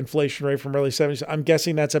the inflation rate from early 70s. I'm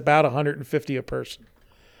guessing that's about $150 a person,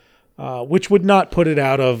 which would not put it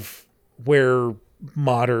out of where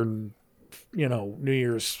modern, New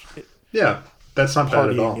Year's. Yeah, that's not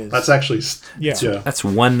bad at all. Partying is- That's actually Yeah. That's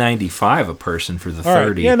 $195 a person for the All right.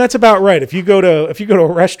 30. Yeah, and that's about right. If you go to a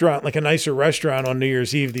restaurant, like a nicer restaurant on New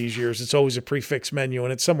Year's Eve these years, it's always a prefix menu,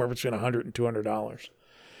 and it's somewhere between $100 and $200.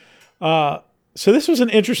 So this was an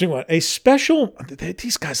interesting one.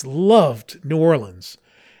 These guys loved New Orleans.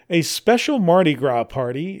 A special Mardi Gras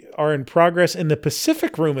party are in progress in the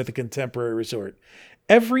Pacific Room at the Contemporary Resort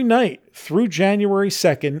every night through January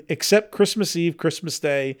 2nd, except Christmas Eve, Christmas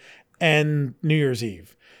Day, and New Year's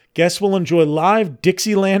Eve. Guests will enjoy live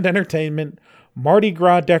Dixieland entertainment, Mardi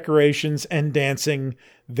Gras decorations, and dancing.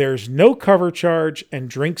 There's no cover charge, and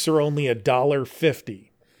drinks are only $1.50.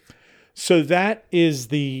 So that is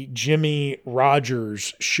the Jimmy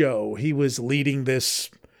Rogers show. He was leading this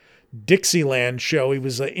Dixieland show. He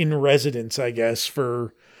was in residence, I guess,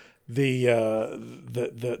 for the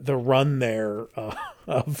run there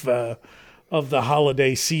of the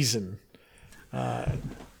holiday season.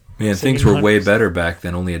 Man, things were way better back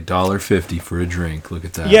then. Only $1.50 for a drink. Look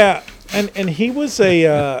at that. Yeah, and he was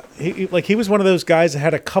he was one of those guys that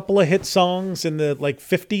had a couple of hit songs in the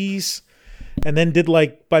 50s, and then did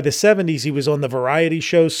by the 70s he was on the variety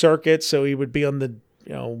show circuit, so he would be on the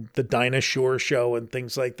the Dinah Shore show and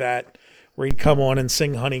things like that, where he'd come on and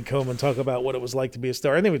sing Honeycomb and talk about what it was like to be a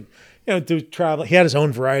star. And they would do travel. He had his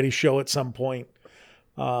own variety show at some point.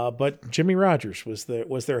 But Jimmy Rogers was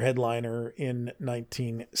their headliner in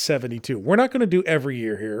 1972. We're not going to do every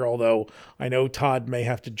year here, although I know Todd may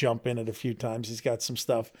have to jump in it a few times. He's got some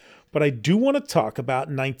stuff. But I do want to talk about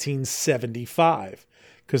 1975,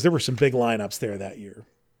 because there were some big lineups there that year.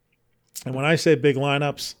 And when I say big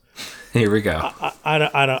lineups, Here we go. I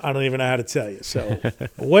don't even know how to tell you. So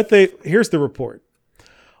here's the report.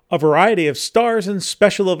 A variety of stars and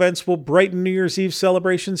special events will brighten New Year's Eve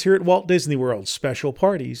celebrations here at Walt Disney World. Special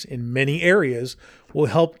parties in many areas will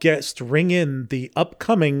help guests ring in the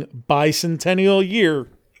upcoming bicentennial year.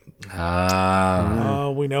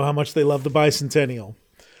 We know how much they love the bicentennial.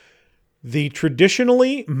 The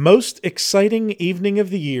traditionally most exciting evening of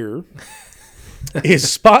the year is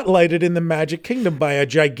spotlighted in the Magic Kingdom by a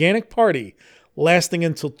gigantic party lasting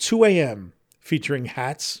until 2 a.m., featuring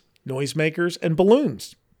hats, noisemakers, and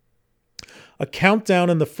balloons. A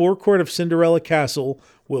countdown in the forecourt of Cinderella Castle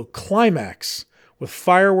will climax with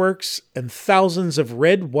fireworks and thousands of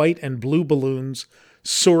red, white, and blue balloons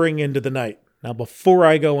soaring into the night. Now, before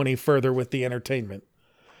I go any further with the entertainment,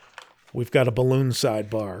 we've got a balloon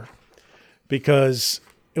sidebar. Because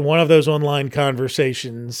in one of those online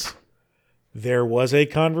conversations, there was a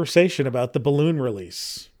conversation about the balloon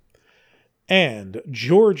release. And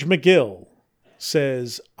George McGill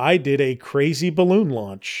says, I did a crazy balloon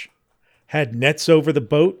launch. Had nets over the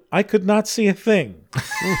boat. I could not see a thing.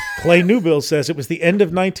 Clay Newbill says it was the end of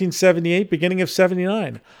 1978, beginning of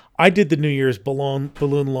 79. I did the New Year's balloon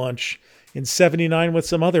launch in 79 with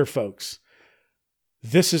some other folks.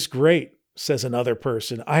 This is great, says another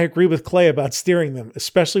person. I agree with Clay about steering them,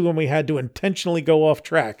 especially when we had to intentionally go off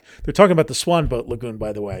track. They're talking about the Swan Boat Lagoon,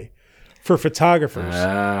 by the way, for photographers.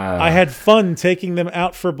 I had fun taking them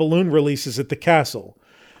out for balloon releases at the castle.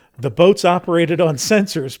 The boats operated on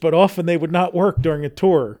sensors, but often they would not work during a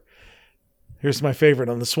tour. Here's my favorite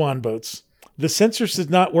on the Swan boats. The sensors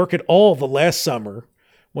did not work at all the last summer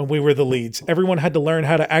when we were the leads. Everyone had to learn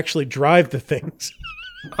how to actually drive the things.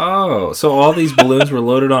 Oh, so all these balloons were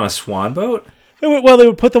loaded on a Swan boat? Well, they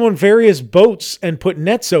would put them on various boats and put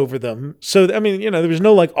nets over them. So, I mean, there was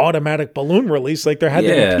no like automatic balloon release. Like there had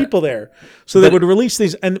to be people there. So they would release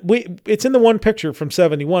these. And it's in the one picture from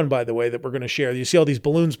 71, by the way, that we're going to share. You see all these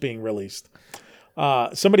balloons being released.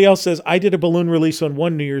 Somebody else says, I did a balloon release on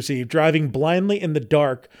one New Year's Eve, driving blindly in the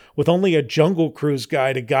dark with only a Jungle Cruise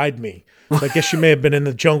guy to guide me. So I guess you may have been in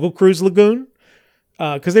the Jungle Cruise Lagoon.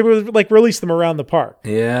 Because they would like release them around the park.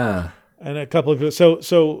 Yeah. And a couple of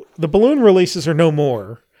so the balloon releases are no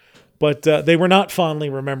more, but they were not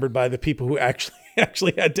fondly remembered by the people who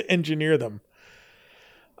actually had to engineer them.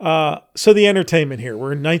 So the entertainment here.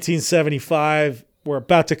 We're in 1975. We're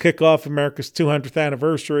about to kick off America's 200th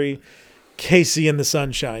anniversary. Casey and the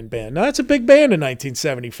Sunshine Band. Now that's a big band in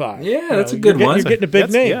 1975. Yeah, that's a good one. You're getting a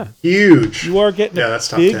big name. Yeah. Huge. You are getting a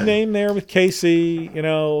big name there with Casey.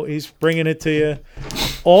 He's bringing it to you.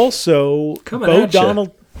 Also,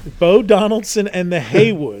 Bo Donaldson and the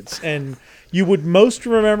Haywoods. And you would most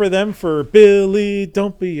remember them for Billy,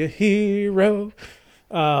 Don't Be a Hero.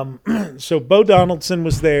 So Bo Donaldson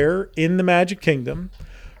was there in the Magic Kingdom.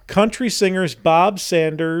 Country singers Bob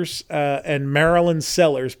Sanders and Marilyn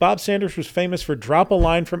Sellers. Bob Sanders was famous for Drop a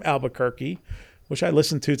Line from Albuquerque, which I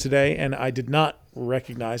listened to today, and I did not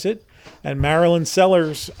recognize it. And Marilyn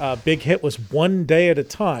Sellers' big hit was One Day at a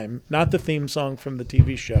Time, not the theme song from the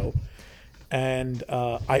TV show. And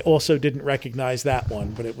I also didn't recognize that one,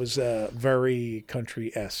 but it was very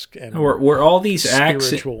country-esque. And were all these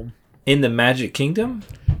spiritual. acts in the Magic Kingdom?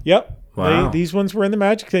 Yep. Wow. These ones were in the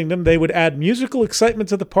Magic Kingdom. They would add musical excitement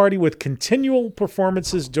to the party with continual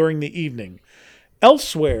performances during the evening.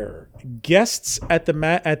 Elsewhere, guests at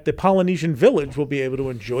the Polynesian Village will be able to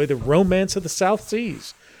enjoy the romance of the South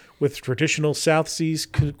Seas with traditional South Seas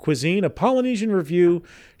cuisine, a Polynesian review,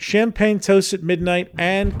 champagne toast at midnight,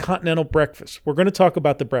 and continental breakfast. We're going to talk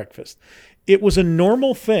about the breakfast. It was a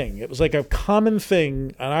normal thing. It was like a common thing,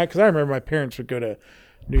 because I remember my parents would go to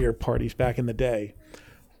New Year parties back in the day,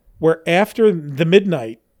 where after the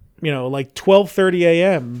midnight, like 12:30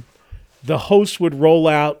 a.m., the host would roll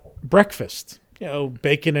out breakfast,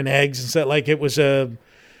 bacon and eggs and stuff. Like it was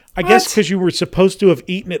I guess because you were supposed to have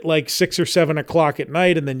eaten at like 6 or 7 o'clock at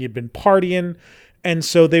night, and then you'd been partying, and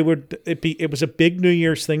so it was a big New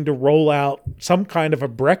Year's thing to roll out some kind of a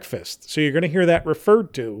breakfast. So you're going to hear that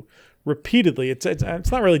referred to repeatedly.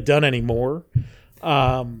 It's not really done anymore.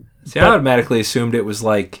 See, I automatically assumed it was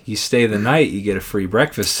like you stay the night, you get a free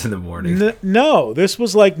breakfast in the morning. No, this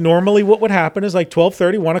was like normally what would happen is like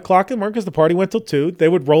 12:30, 1 o'clock in the morning, because the party went till 2. They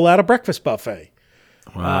would roll out a breakfast buffet.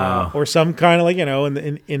 Wow. Or some kind of like,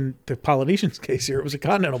 in the Polynesians' case here, it was a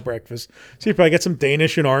continental breakfast. So you probably get some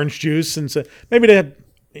Danish and orange juice. And so maybe they had,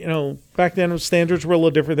 back then standards were a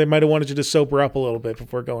little different. They might have wanted you to sober up a little bit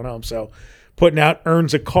before going home. So putting out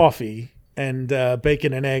urns of coffee and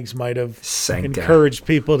bacon and eggs might have encouraged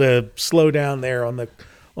people to slow down there on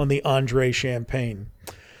the Andre champagne.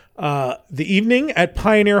 The evening at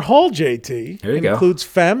Pioneer Hall, JT, includes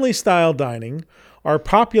family-style dining, our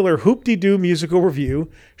popular Hoop-de-Doo musical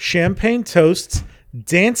review, champagne toasts,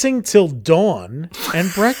 Dancing Till Dawn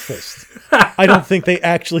and Breakfast. I don't think they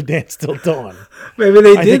actually danced till dawn. Maybe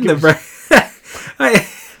they I did think the I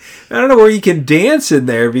don't know where you can dance in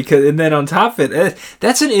there and then on top of it,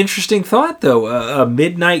 that's an interesting thought though. A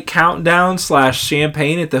midnight countdown /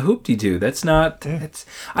 champagne at the Hoop-Dee-Doo. That's not.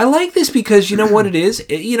 I like this because you know what it is.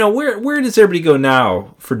 Where does everybody go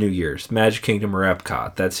now for New Year's? Magic Kingdom or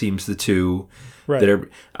Epcot? That seems the two. Right.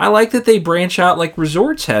 I like that they branch out like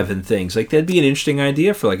resorts have and things. Like that'd be an interesting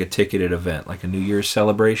idea for like a ticketed event, like a New Year's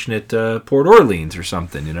celebration at Port Orleans or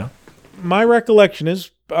something. My recollection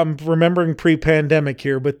is, I'm remembering pre-pandemic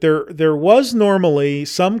here, but there was normally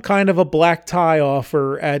some kind of a black tie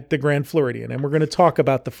offer at the Grand Floridian, and we're going to talk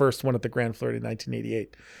about the first one at the Grand Floridian,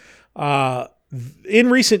 1988. In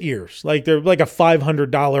recent years, they're like a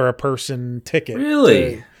 $500 a person ticket.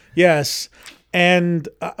 Really? Yes. And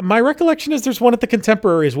my recollection is there's one at the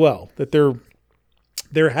Contemporary as well, that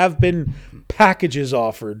there have been packages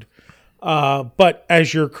offered. But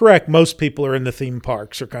as you're correct, most people are in the theme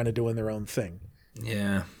parks or kind of doing their own thing.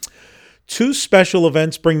 Yeah. 2 special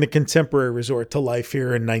events bring the Contemporary Resort to life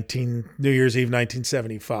here in New Year's Eve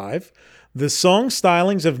 1975. The song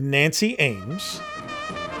stylings of Nancy Ames.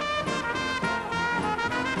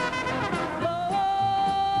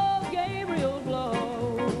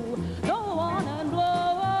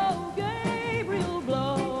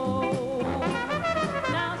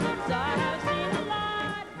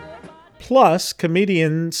 Plus,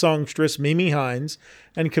 comedian songstress Mimi Hines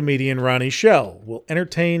and comedian Ronnie Shell will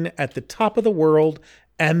entertain at the Top of the World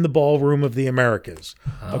and the Ballroom of the Americas.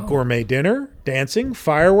 A gourmet dinner, dancing,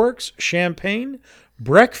 fireworks, champagne,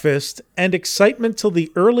 breakfast, and excitement till the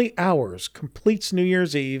early hours completes New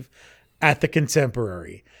Year's Eve at the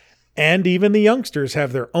Contemporary. And even the youngsters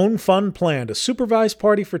have their own fun planned. A supervised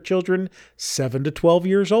party for children 7 to 12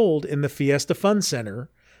 years old in the Fiesta Fun Center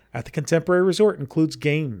at the Contemporary Resort includes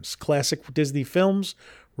games, classic Disney films,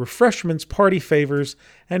 refreshments, party favors,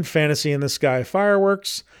 and Fantasy in the Sky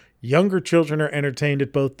fireworks. Younger children are entertained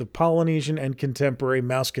at both the Polynesian and Contemporary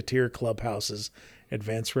Mouseketeer clubhouses.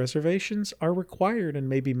 Advance reservations are required and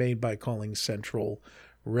may be made by calling Central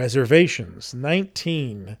Reservations.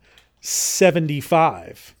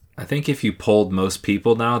 1975. I think if you polled most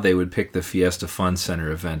people now, they would pick the Fiesta Fun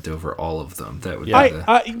Center event over all of them. That would be about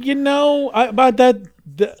that.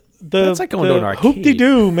 That's like going to an arcade.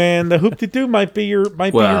 Hoop-Dee-Doo, man. The Hoop-Dee-Doo might be your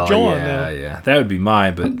John. Yeah, that would be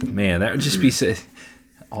mine. But man, that would just be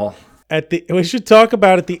all. We should talk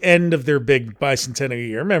about at the end of their big bicentennial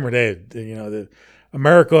year. Remember, the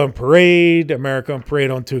America on Parade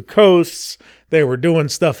on 2 coasts. They were doing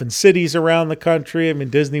stuff in cities around the country. I mean,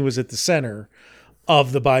 Disney was at the center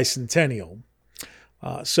of the bicentennial.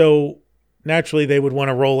 So naturally, they would want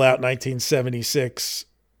to roll out 1976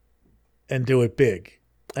 and do it big.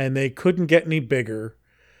 And they couldn't get any bigger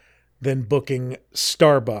than booking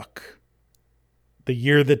Starbuck, the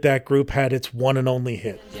year that group had its one and only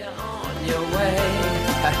hit. You're on your way.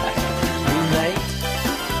 Moonlight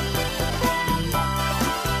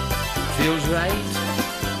feels right.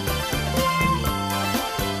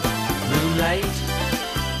 Moonlight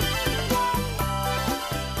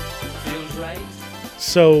feels right.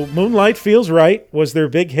 So Moonlight Feels Right was their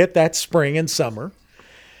big hit that spring and summer.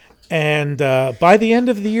 And by the end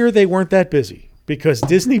of the year, they weren't that busy because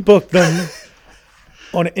Disney booked them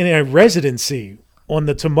in a residency on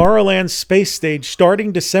the Tomorrowland Space Stage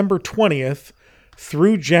starting December 20th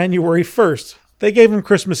through January 1st. They gave them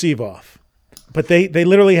Christmas Eve off. But they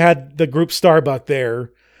literally had the group Starbuck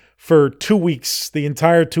there for 2 weeks, the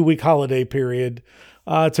entire 2-week holiday period,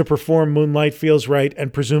 to perform Moonlight Feels Right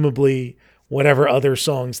and presumably whatever other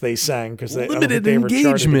songs they sang. Because limited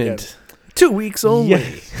engagement. 2 weeks only. Yeah.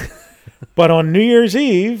 But on New Year's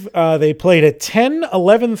Eve, they played at 10,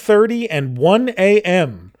 11:30, and 1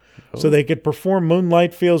 a.m. So they could perform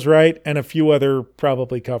Moonlight Feels Right and a few other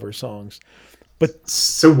probably cover songs. But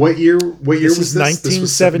so what year was this?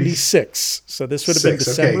 1976. So this would have been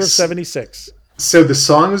December of 76. So the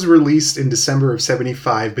song was released in December of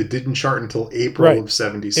 75, but didn't chart until April of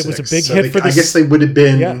 76. It was a big hit for I guess they would have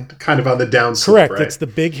been kind of on the downslope. Correct. Right? It's the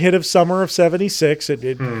big hit of summer of 76.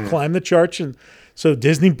 It climbed the charts. And so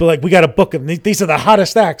Disney, we got to book them. These are the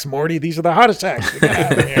hottest acts, Morty. These are the hottest acts. We got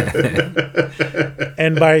out of here.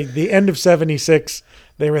 And by the end of 76,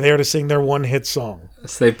 they were there to sing their one hit song.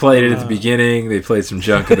 So they played it at the beginning, they played some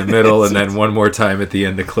junk in the middle, and then one more time at the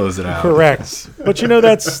end to close it out. Correct. But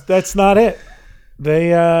that's not it. They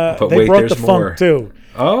brought the funk too.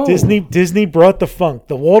 Oh, Disney brought the funk.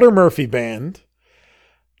 The Walter Murphy Band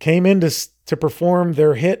came in to perform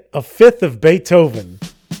their hit "A Fifth of Beethoven."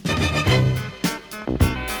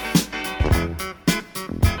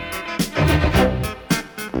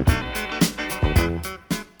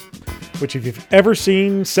 which if you've ever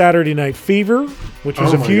seen Saturday Night Fever, which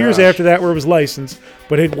was Oh a my few years gosh. after that where it was licensed,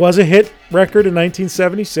 but it was a hit record in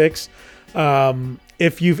 1976.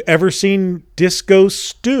 If you've ever seen Disco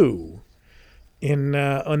Stew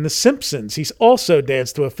on The Simpsons, he's also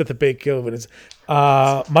danced to a Fifth of Beethoven. It's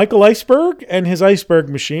Michael Iceberg and his Iceberg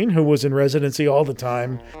Machine, who was in residency all the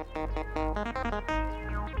time.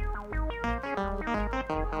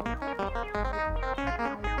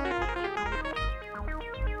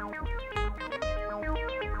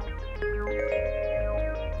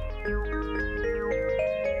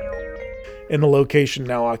 In the location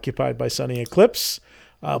now occupied by Sonny Eclipse,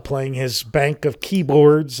 playing his bank of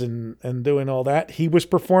keyboards and doing all that. He was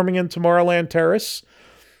performing in Tomorrowland Terrace,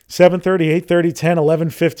 7:30, 8:30, 10,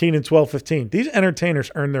 11:15, and 12:15. These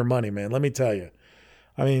entertainers earn their money, man. Let me tell you.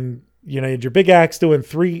 I mean, you know, your big acts doing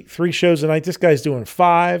three shows a night. This guy's doing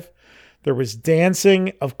 5. There was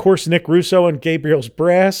dancing. Of course, Nick Russo and Gabriel's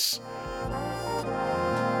Brass.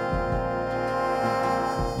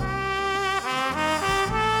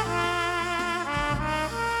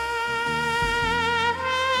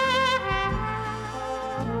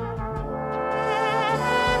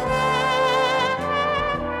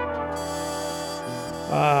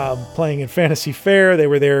 Playing in Fantasy Fair. They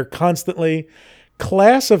were there constantly.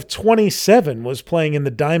 Class of 27 was playing in the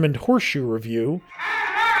Diamond Horseshoe Review.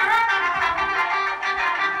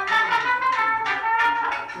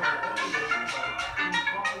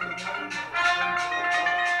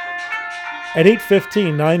 At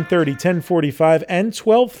 8:15, 9:30, 10:45, and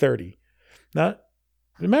 12:30. Now,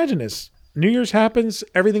 imagine this. New Year's happens,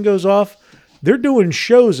 everything goes off. They're doing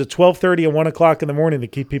shows at 12:30 and 1 o'clock in the morning to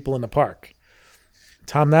keep people in the park.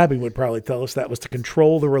 Tom Nabby would probably tell us that was to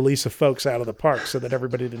control the release of folks out of the park so that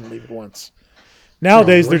everybody didn't leave at once.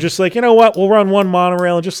 Nowadays, they're just like, you know what? We'll run one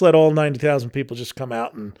monorail and just let all 90,000 people just come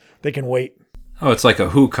out and they can wait. Oh, it's like a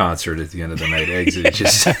Who concert at the end of the night exit.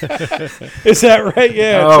 Just Is that right?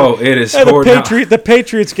 Yeah. oh, it is. The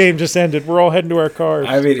Patriots game just ended. We're all heading to our cars.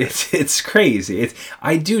 I mean, it's crazy.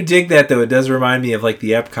 I do dig that, though. It does remind me of like the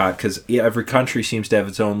Epcot, because every country seems to have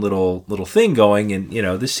its own little thing going, and you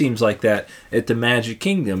know, this seems like that at the Magic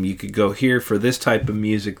Kingdom. You could go here for this type of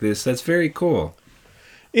music. That's very cool.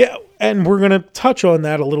 Yeah, and we're going to touch on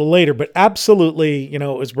that a little later, but absolutely, you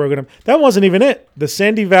know, it was broken up. That wasn't even it. The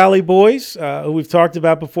Sandy Valley Boys, who we've talked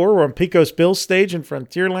about before, were on Pecos Bill's stage in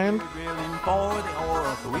Frontierland. Grilling for the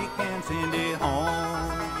oil so we can send it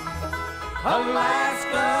home.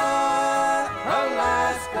 Alaska,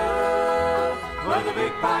 Alaska, where the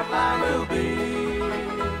big pipeline will be.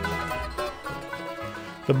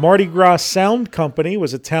 The Mardi Gras Sound Company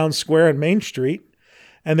was at Town Square on Main Street.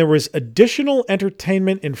 And there was additional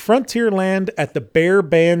entertainment in Frontierland at the Bear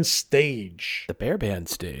Band stage. The Bear Band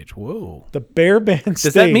stage. Whoa. The Bear Band stage.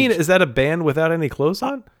 Does that mean, is that a band without any clothes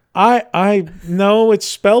on? I know it's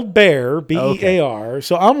spelled bear, B-E-A-R. Okay.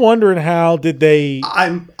 So I'm wondering how did they...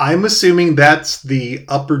 I'm assuming that's the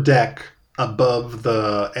upper deck above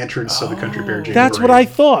the entrance to the Country Bear Jamboree. That's what I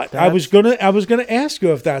thought. I was gonna ask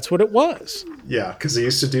you if that's what it was. Yeah, because they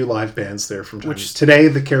used to do live bands there from time. Today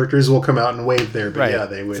the characters will come out and wave there, but yeah,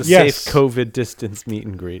 they would. It's a safe COVID distance meet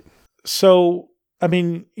and greet. So I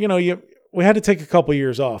mean, you know, we had to take a couple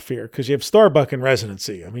years off here because you have Starbuck in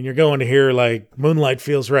residency. I mean, you're going to hear like Moonlight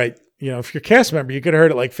Feels Right. You know, if you're a cast member, you could have heard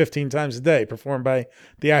it like 15 times a day, performed by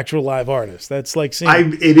the actual live artist. That's like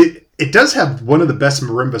seeing... It does have one of the best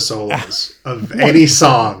marimba solos of any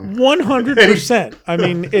song. 100%. I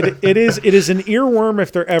mean, it is an earworm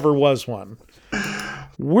if there ever was one.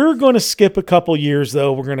 We're going to skip a couple years,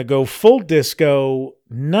 though. We're going to go full disco.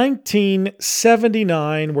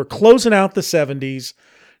 1979. We're closing out the 70s.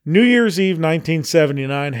 New Year's Eve,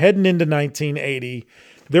 1979, heading into 1980.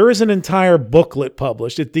 There is an entire booklet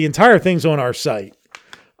published. The entire thing's on our site.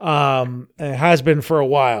 It has been for a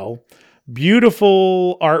while.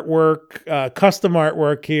 Beautiful artwork, custom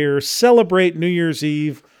artwork here. Celebrate New Year's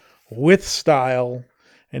Eve with style.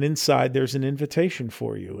 And inside there's an invitation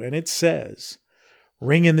for you. And it says,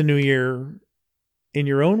 ring in the new year in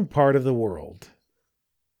your own part of the world.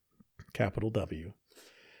 Capital W.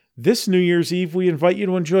 This New Year's Eve, we invite you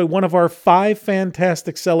to enjoy one of our 5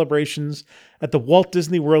 fantastic celebrations at the Walt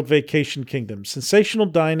Disney World Vacation Kingdom. Sensational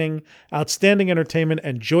dining, outstanding entertainment,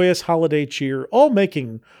 and joyous holiday cheer, all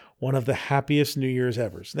making one of the happiest New Year's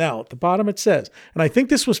ever. Now, at the bottom it says, and I think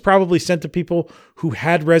this was probably sent to people who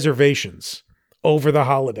had reservations over the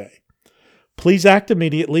holiday. Please act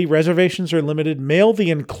immediately. Reservations are limited. Mail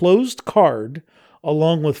the enclosed card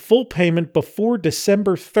along with full payment before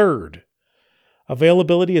December 3rd.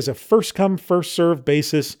 Availability is a first-come, first-served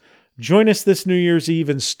basis. Join us this New Year's Eve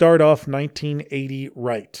and start off 1980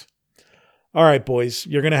 right. All right, boys,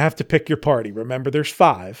 you're going to have to pick your party. Remember, there's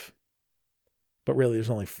 5, but really there's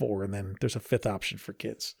only 4, and then there's a 5th option for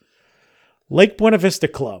kids. Lake Buena Vista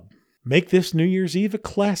Club. Make this New Year's Eve a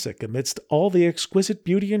classic amidst all the exquisite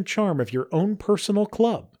beauty and charm of your own personal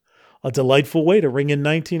club. A delightful way to ring in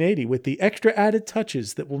 1980 with the extra added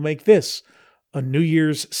touches that will make this a New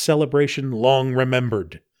Year's celebration long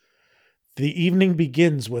remembered. The evening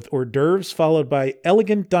begins with hors d'oeuvres followed by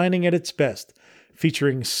elegant dining at its best,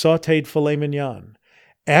 featuring sautéed filet mignon.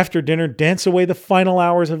 After dinner, dance away the final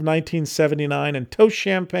hours of 1979 and toast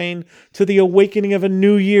champagne to the awakening of a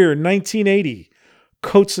new year, 1980.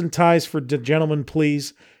 Coats and ties for the gentlemen,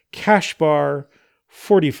 please. Cash bar,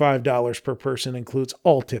 $45 per person, includes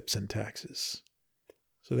all tips and taxes.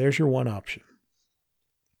 So there's your one option.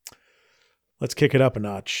 Let's kick it up a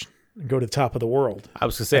notch and go to the top of the world. I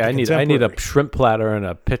was going to say, I need a shrimp platter and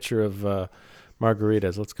a pitcher of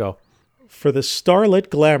margaritas. Let's go. For the starlit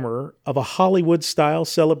glamour of a Hollywood-style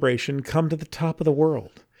celebration, come to the top of the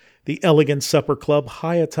world. The elegant supper club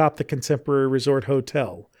high atop the Contemporary Resort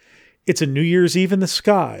Hotel. It's a New Year's Eve in the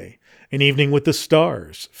sky, an evening with the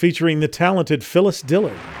stars, featuring the talented Phyllis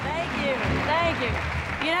Diller. Thank you.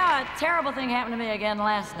 You know, a terrible thing happened to me again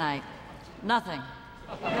last night. Nothing.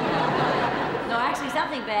 No, actually,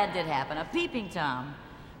 something bad did happen. A peeping Tom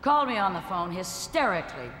called me on the phone,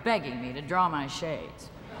 hysterically begging me to draw my shades.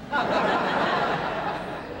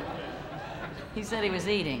 He said he was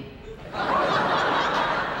eating.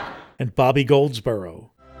 And Bobby Goldsboro.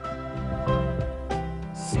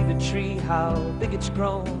 See the tree, how big it's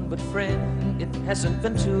grown, but friend, it hasn't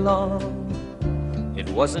been too long. It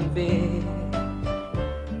wasn't big.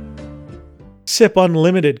 Sip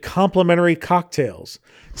unlimited complimentary cocktails.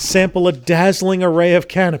 Sample a dazzling array of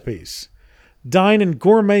canopies. Dine in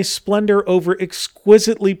gourmet splendor over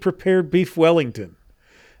exquisitely prepared beef Wellington.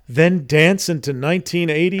 Then dance into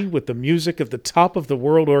 1980 with the music of the Top of the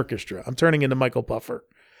World Orchestra. I'm turning into Michael Puffer.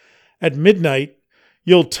 At midnight,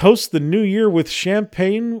 you'll toast the new year with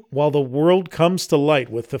champagne while the world comes to light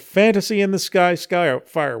with the Fantasy in the Sky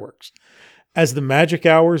fireworks. As the magic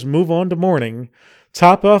hours move on to morning,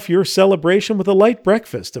 top off your celebration with a light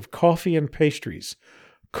breakfast of coffee and pastries.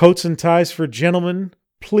 Coats and ties for gentlemen,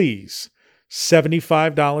 please.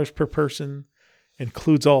 $75 per person,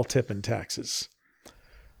 includes all tip and taxes.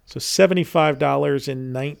 So $75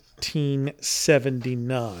 in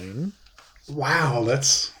 1979. Wow,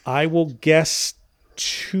 that's... I will guess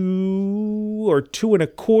 2 or 2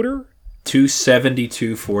 1/4.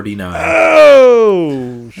 $272.49.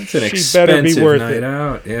 Oh, that's an she better be worth night it.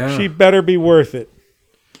 out. Yeah, she better be worth it.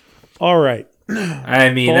 All right.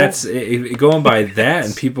 I mean, that's going by that,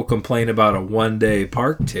 and people complain about a 1-day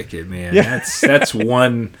park ticket. Man, Yeah. that's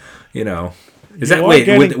one. You know, is You that are wait?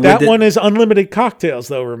 getting- that one is unlimited cocktails,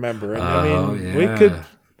 though. Remember, I mean, yeah.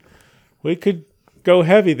 we could go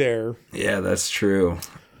heavy there. Yeah, that's true.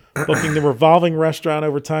 Booking the revolving restaurant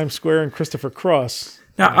over Times Square and Christopher Cross.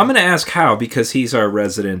 Now, I'm going to ask Hal, because he's our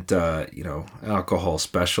resident, alcohol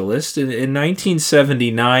specialist. In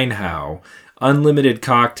 1979, Hal, unlimited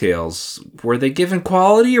cocktails, were they given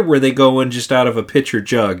quality, or were they going just out of a pitcher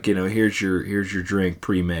jug? You know, here's your drink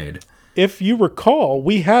pre-made. If you recall,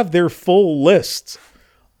 we have their full list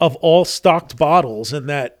of all stocked bottles in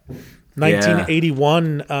that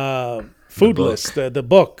 1981 food list, the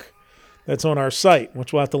book that's on our site,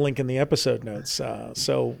 which we'll have to link in the episode notes.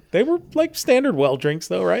 So they were like standard well drinks,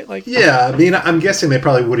 though, right? Like, yeah, I mean, I'm guessing they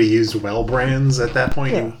probably would have used well brands at that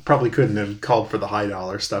point. Yeah. You probably couldn't have called for the high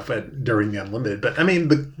dollar stuff during the unlimited. But I mean,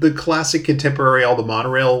 the classic contemporary, all the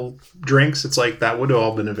monorail drinks, it's like that would have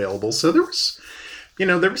all been available. So there was,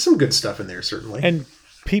 there was some good stuff in there, certainly. And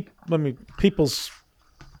people's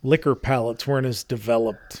liquor palates weren't as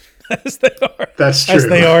developed as they are. That's true. As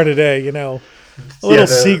they are today, A little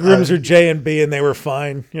Seagrams or J&B, and they were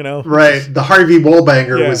fine, Right. The Harvey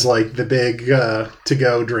Wallbanger was like the big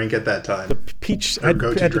to-go drink at that time. The peach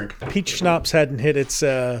go-to drink. Peach schnapps hadn't hit its.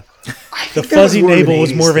 The fuzzy navel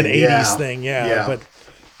was more of an 80s thing, yeah.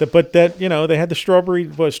 But that they had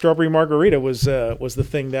the strawberry margarita was the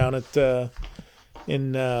thing down at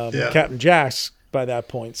in Captain Jack's by that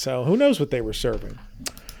point. So who knows what they were serving.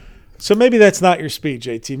 So maybe that's not your speed,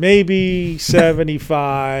 JT. Maybe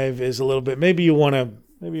 75 is a little bit. Maybe you want to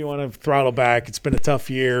throttle back. It's been a tough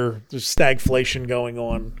year. There's stagflation going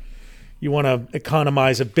on. You want to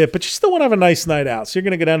economize a bit, but you still want to have a nice night out. So you're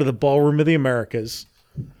going to go down to the Ballroom of the Americas.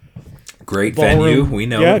 Great venue. We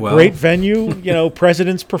know it well. Great venue.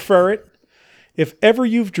 Presidents prefer it. If ever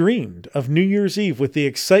you've dreamed of New Year's Eve with the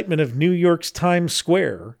excitement of New York's Times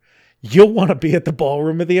Square, you'll want to be at the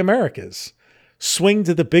Ballroom of the Americas. Swing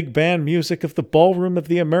to the big band music of the Ballroom of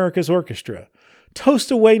the Americas Orchestra.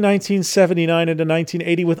 Toast away 1979 into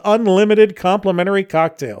 1980 with unlimited complimentary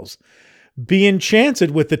cocktails. Be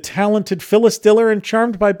enchanted with the talented Phyllis Diller and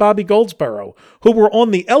charmed by Bobby Goldsboro, who were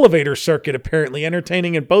on the elevator circuit apparently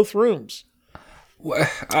entertaining in both rooms.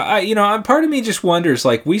 Part of me just wonders,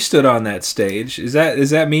 like, we stood on that stage.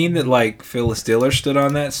 Does that mean that, like, Phyllis Diller stood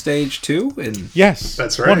on that stage too? And yes,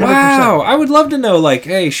 that's right. 100%. Wow, I would love to know, like,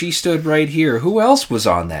 hey, she stood right here. Who else was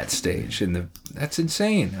on that stage? That's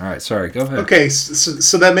insane. All right, sorry, go ahead. Okay,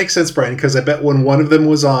 so that makes sense, Brian, because I bet when one of them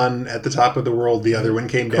was on at the top of the world, the other one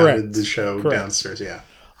came down to the show downstairs. Yeah.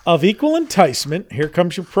 Of equal enticement, here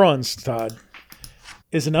comes your prawns, Todd,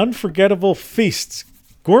 is an unforgettable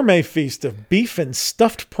gourmet feast of beef and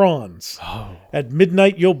stuffed prawns. Oh. At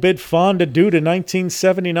midnight, you'll bid fond adieu to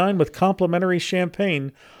 1979 with complimentary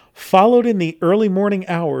champagne, followed in the early morning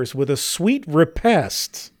hours with a sweet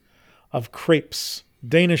repast of crepes,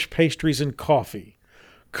 Danish pastries, and coffee.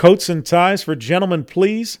 Coats and ties for gentlemen,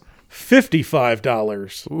 please.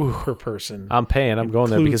 $55 per person. I'm paying. I'm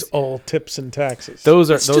going there because all tips and taxes.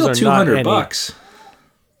 Those are $200.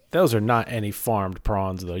 Those are not any farmed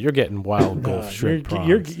prawns, though. You're getting wild Gulf shrimp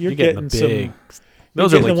prawns. You're getting the big.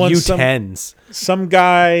 Those are like U10s. Some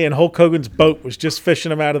guy in Hulk Hogan's boat was just fishing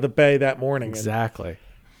them out of the bay that morning. Exactly.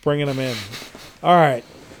 Bringing them in. All right.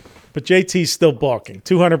 But JT's still balking.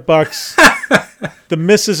 $200. The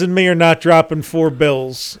missus and me are not dropping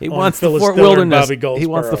 $4. He wants the Fort Wilderness. He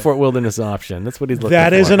wants the Fort Wilderness option. That's what he's looking for.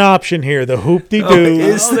 That is an option here. The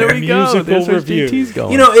Hoop-de-Doo there we go. musical review.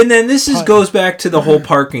 You know, and then this goes back to the whole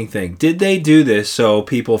parking thing. Did they do this so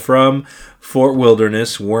people from Fort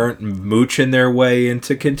Wilderness weren't mooching their way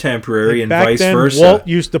into Contemporary and vice versa? Walt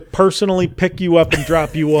used to personally pick you up and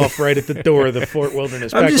drop you off right at the door of the Fort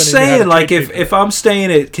Wilderness. I'm just saying, like, if I'm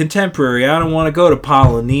staying at Contemporary, I don't want to go to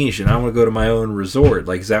Polynesian. I want to go to my own resort.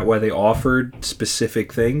 Like, is that why they offered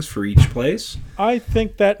specific things for each place? I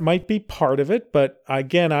think that might be part of it, but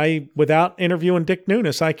again, without interviewing Dick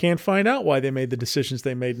Nunes, I can't find out why they made the decisions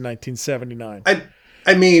they made in 1979.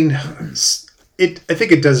 I mean, I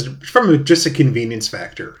think it does from just a convenience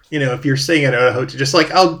factor. You know, if you're staying at a hotel, just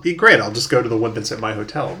like, I'll just go to the one that's at my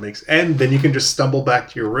hotel. And then you can just stumble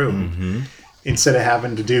back to your room instead of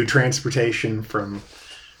having to do transportation from,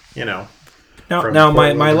 Now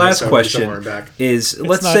my last question is,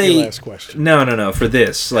 let's say, your last question. No, for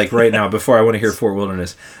this, like right now, before I want to hear Fort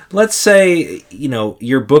Wilderness, let's say,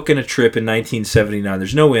 you're booking a trip in 1979.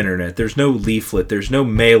 There's no internet, there's no leaflet, there's no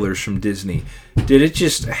mailers from Disney. Did it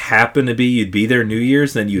just happen to be you'd be there New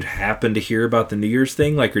Year's, then you'd happen to hear about the New Year's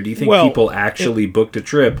thing? Like, or do you think people actually booked a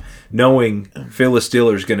trip knowing Phyllis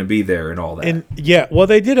Diller's going to be there and all that? And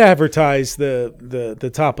they did advertise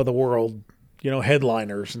the top of the world,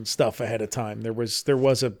 headliners and stuff ahead of time. There was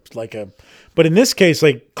but in this case,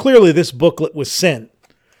 like, clearly this booklet was sent.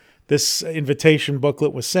 This invitation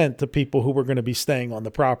booklet was sent to people who were going to be staying on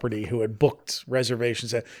the property who had booked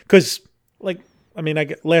reservations. Because, I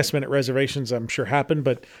get last minute reservations, I'm sure happened,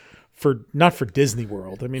 but not for Disney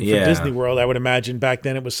World. I mean, for Disney World, I would imagine back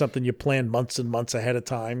then it was something you planned months and months ahead of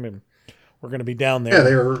time, and we're going to be down there. Yeah,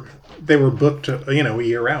 they were booked, a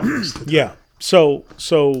year round. Yeah. So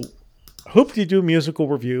Hoop-de-Doo musical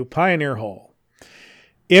review, Pioneer Hall.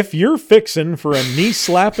 If you're fixin' for a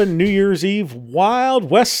knee-slapping New Year's Eve Wild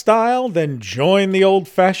West style, then join the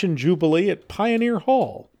old-fashioned jubilee at Pioneer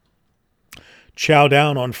Hall. Chow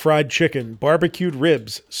down on fried chicken, barbecued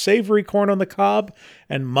ribs, savory corn on the cob,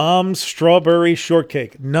 and Mom's strawberry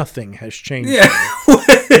shortcake. Nothing has changed.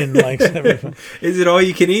 In everything. Is it all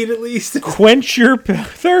you can eat at least? Quench your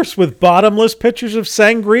thirst with bottomless pitchers of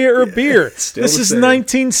sangria or beer. This is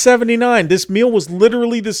 1979. This meal was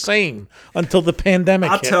literally the same until the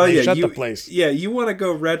pandemic hit. I'll tell you, shut the place. Yeah, you want to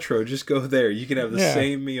go retro, just go there. You can have the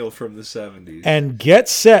same meal from the 70s. And get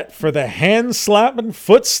set for the hand-slapping,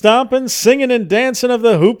 foot-stomping, singing and dancing of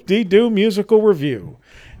the Hoop-de-Doo musical review.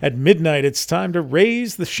 At midnight, it's time to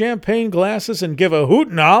raise the champagne glasses and give a hoot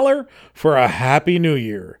and holler for a happy new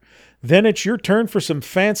year. Then it's your turn for some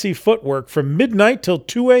fancy footwork from midnight till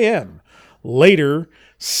 2 a.m. Later,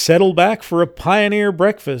 settle back for a Pioneer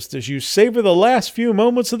breakfast as you savor the last few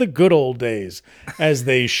moments of the good old days, as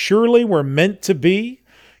they surely were meant to be.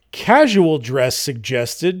 Casual dress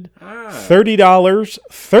suggested.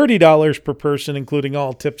 $30 per person, including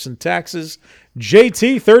all tips and taxes.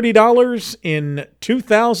 JT, $30 in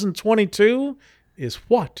 2022 is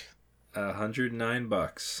what?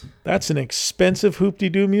 $109. That's an expensive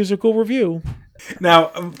Hoop-de-Doo musical review. Now,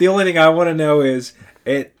 the only thing I want to know is,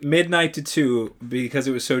 at midnight to 2, because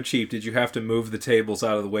it was so cheap, did you have to move the tables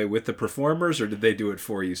out of the way with the performers, or did they do it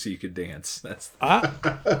for you so you could dance?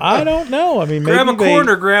 I don't know. I mean, grab maybe a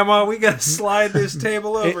corner, Grandma. We got to slide this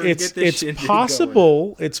table over and get this shit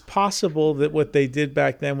possible. It's possible that what they did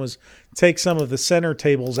back then was take some of the center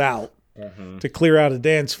tables out to clear out a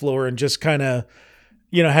dance floor and just kind of,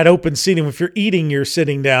 had open seating. If you're eating, you're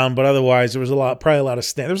sitting down, but otherwise there was probably a lot of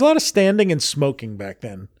standing. There was a lot of standing and smoking back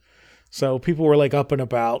then. So people were like up and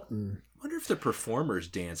about. And I wonder if the performers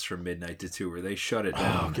danced from midnight to 2, or they shut it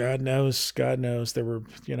down. Oh, God knows. God knows. There were,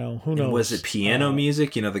 who knows? And was it piano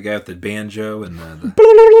music? The guy with the banjo and the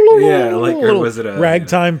or was it a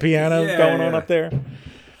ragtime piano going on up there?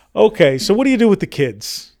 Okay, so what do you do with the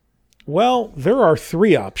kids? Well, there are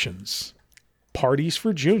 3 options: parties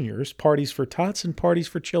for juniors, parties for tots, and parties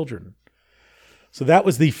for children. So that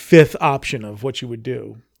was the 5th option of what you would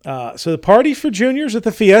do. So the party for juniors at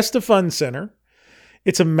the Fiesta Fun Center.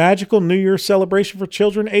 It's a magical New Year's celebration for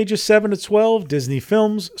children ages 7 to 12. Disney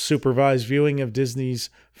films, supervised viewing of Disney's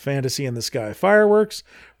Fantasy in the Sky fireworks,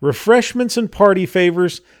 refreshments and party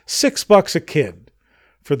favors, $6 a kid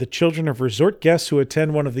for the children of resort guests who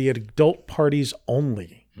attend one of the adult parties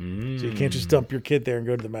only. So you can't just dump your kid there and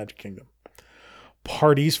go to the Magic Kingdom.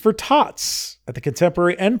 Parties for tots at the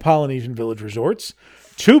Contemporary and Polynesian Village resorts.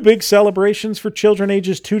 2 big celebrations for children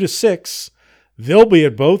ages 2 to 6. They'll be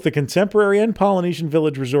at both the Contemporary and Polynesian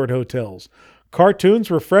Village resort hotels.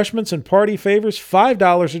 Cartoons, refreshments, and party favors,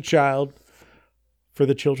 $5 a child for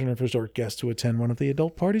the children of resort guests who attend one of the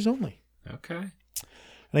adult parties only. Okay.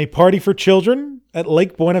 And a party for children at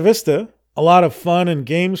Lake Buena Vista. A lot of fun and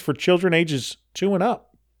games for children ages 2 and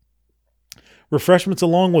up. Refreshments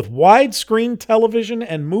along with widescreen television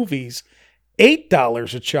and movies,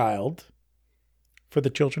 $8 a child for the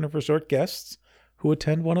children of resort guests who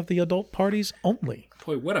attend one of the adult parties only.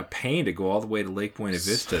 Boy, what a pain to go all the way to Lake Buena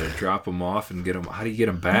Vista to drop them off and get them. How do you get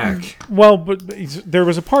them back? Well, but there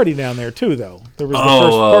was a party down there too, though. There was the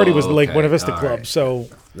first party was the Lake Buena Vista Club, right. So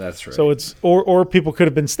that's right. So it's or people could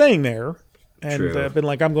have been staying there and been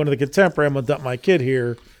like, I'm going to the Contemporary. I'm gonna dump my kid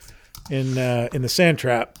here in the sand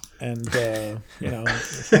trap, and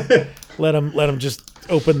let them just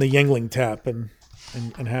open the Yuengling tap and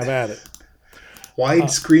have at it.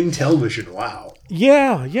 Widescreen television, wow.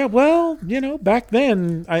 Yeah. Well, back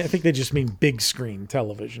then, I think they just mean big screen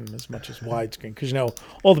television as much as widescreen. Because,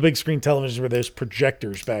 all the big screen televisions were those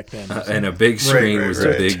projectors back then. And a big screen was a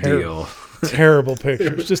big deal. Terrible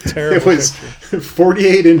pictures. Just terrible It was pictures.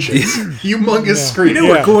 48 inches. Humongous screen.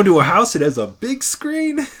 We're going to a house that has a big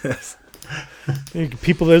screen?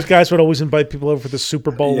 Those guys would always invite people over for the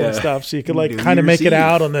Super Bowl and stuff. So you could kind of make it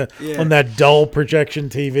out on that dull projection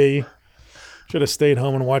TV. Should have stayed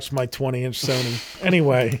home and watched my 20-inch Sony.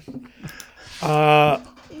 Anyway,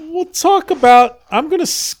 we'll talk about. I'm going to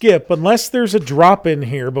skip unless there's a drop in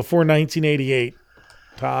here before 1988.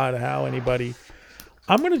 Todd, how, anybody?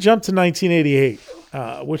 I'm going to jump to 1988,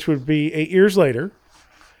 which would be 8 years later,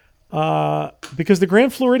 because the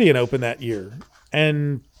Grand Floridian opened that year,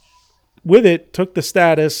 and with it took the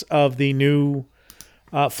status of the new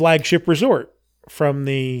flagship resort from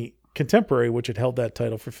the Contemporary, which had held that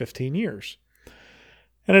title for 15 years.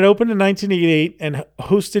 And it opened in 1988 and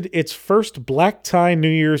hosted its first black tie New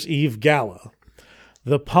Year's Eve gala.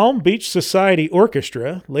 The Palm Beach Society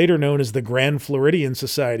Orchestra, later known as the Grand Floridian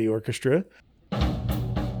Society Orchestra,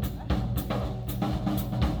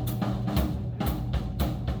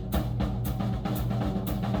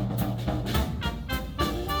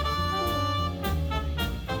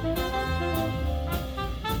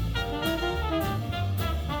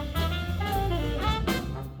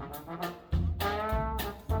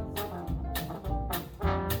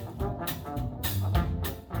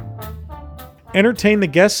 entertained the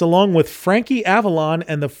guests along with Frankie Avalon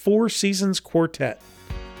and the Four Seasons Quartet.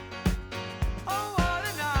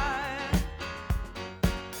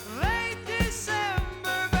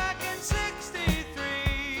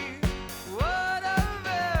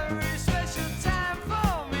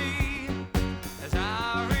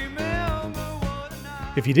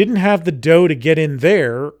 If you didn't have the dough to get in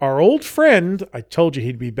there, our old friend, I told you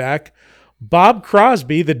he'd be back, Bob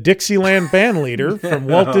Crosby, the Dixieland band leader from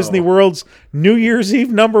Walt Disney World's New Year's Eve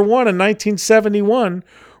 #1 in 1971,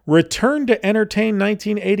 returned to entertain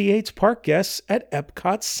 1988's park guests at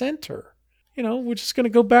Epcot Center. We're just going to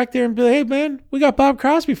go back there and be like, hey, man, we got Bob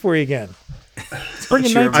Crosby for you again. Bring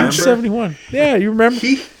in 1971. Yeah, you remember?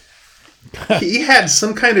 He had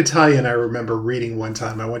some kind of tie-in I remember reading one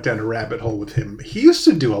time. I went down a rabbit hole with him. He used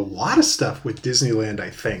to do a lot of stuff with Disneyland, I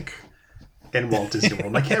think. in Walt Disney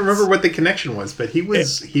World. I can't remember what the connection was, but he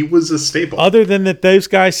was a staple. Other than that, those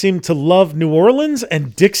guys seemed to love New Orleans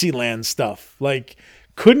and Dixieland stuff. Like,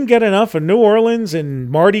 couldn't get enough of New Orleans and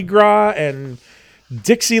Mardi Gras and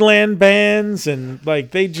Dixieland bands, and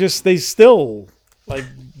like they still like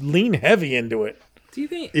lean heavy into it. Do you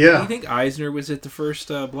think Eisner was at the first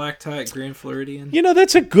black tie at Grand Floridian? You know,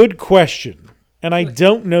 that's a good question, and I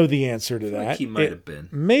don't know the answer to that. Like he might have been.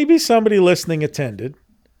 Maybe somebody listening attended.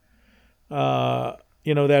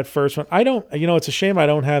 That first one. I don't. It's a shame I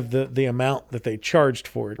don't have the amount that they charged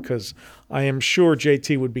for it, because I am sure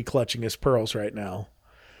JT would be clutching his pearls right now.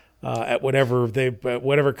 At whatever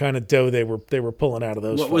kind of dough they were pulling out of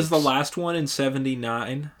those. What was the last one in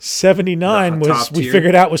 79? 79 was, we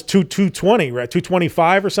figured out, was 220, right?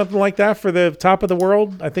 225 or something like that for the top of the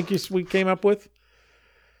world. I think we came up with.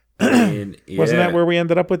 Wasn't that where we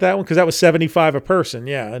ended up with that one? Because that was 75 a person,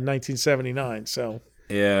 in 1979. So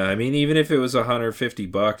yeah, I mean, even if it was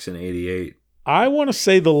 $150 in 88, I want to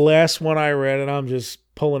say the last one I read, and I'm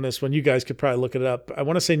just pulling this one. You guys could probably look it up. I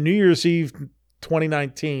want to say New Year's Eve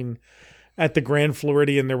 2019 at the Grand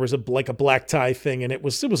Floridian, there was a black tie thing, and it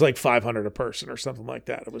was like $500 a person or something like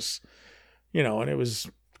that. It was, and it was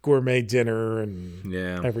gourmet dinner and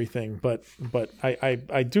everything. But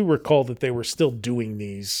I do recall that they were still doing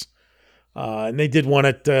these, and they did one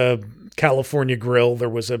at California Grill. There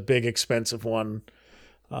was a big expensive one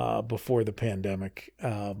before the pandemic.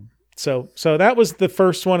 So that was the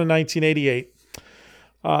first one in 1988.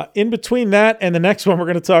 In between that and the next one we're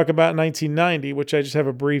going to talk about, 1990, which I just have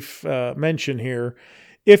a brief mention here.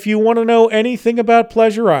 If you want to know anything about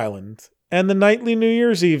Pleasure Island and the nightly New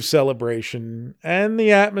Year's Eve celebration and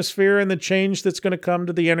the atmosphere and the change that's going to come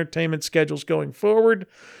to the entertainment schedules going forward,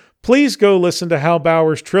 please go listen to Hal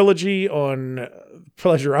Bauer's trilogy on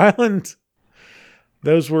Pleasure Island.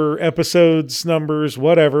 Those were episodes, numbers,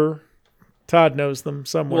 whatever. Todd knows them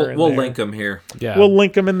somewhere. We'll link them here. Yeah, we'll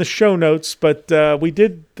link them in the show notes. But we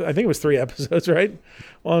did, I think it was 3 episodes, right,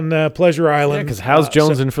 on Pleasure Island. Yeah, because how's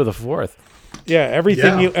Jones in for the 4th? Yeah,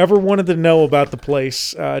 everything you ever wanted to know about the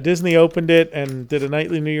place. Disney opened it and did a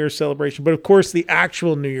nightly New Year's celebration. But of course, the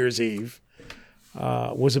actual New Year's Eve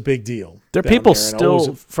was a big deal. There are people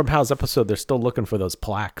still from Hal's episode. They're still looking for those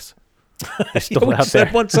plaques. They're still out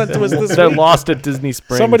there. One sent to us this They're week. lost at Disney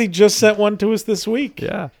Springs. Somebody just sent one to us this week.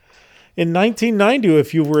 Yeah. In 1990,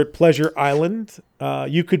 if you were at Pleasure Island,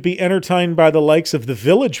 you could be entertained by the likes of the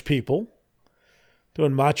Village People,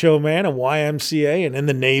 doing Macho Man and YMCA, and in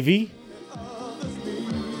the Navy.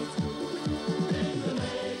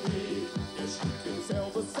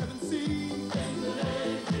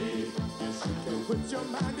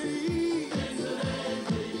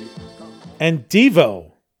 And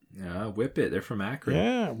Devo. Yeah, Whip It. They're from Akron.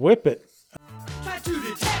 Yeah, Whip It. Try to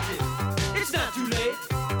detect it. It's not too late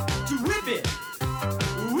to whip it.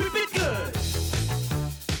 Whip it good.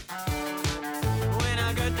 When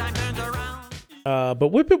a good time turns around. But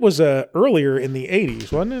Whip It was earlier in the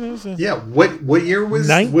 80s, wasn't it? It was What year was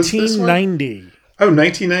 1990. Was this one? Oh,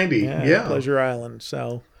 1990. Yeah. Pleasure Island.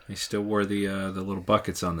 So They still wore the little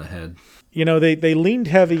buckets on the head. They leaned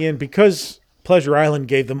heavy in because Pleasure Island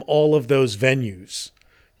gave them all of those venues.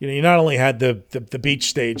 You not only had the beach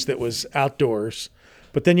stage that was outdoors,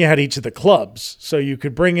 but then you had each of the clubs. So you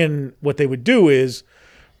could bring in, what they would do is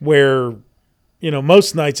where,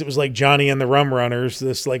 most nights it was like Johnny and the Rum Runners,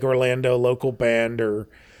 this like Orlando local band, or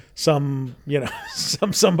somebody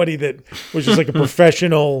that was just like a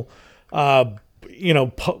professional, bar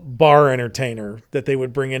entertainer that they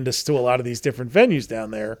would bring into a lot of these different venues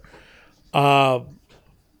down there.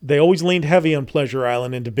 They always leaned heavy on Pleasure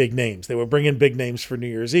Island into big names. They would bring in big names for New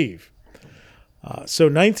Year's Eve. So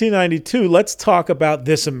 1992, let's talk about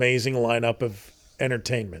this amazing lineup of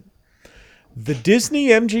entertainment. The Disney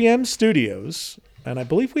MGM Studios, and I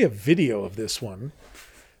believe we have video of this one.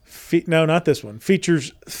 No, not this one.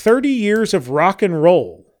 Features 30 years of rock and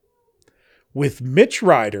roll with Mitch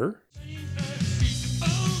Ryder,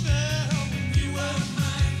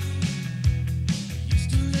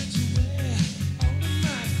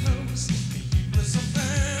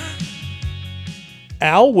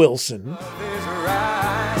 Al Wilson,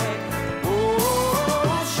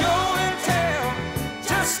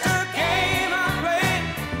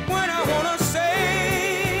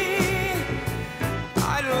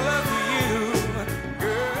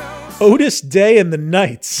 Otis Day and the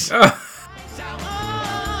Knights. Now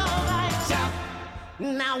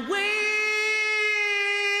wait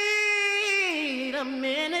a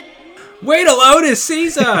minute. Wait till Otis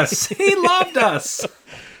sees us. He loved us.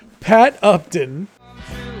 Pat Upton.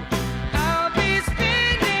 I'll be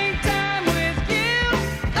spending time with you.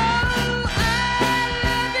 Oh,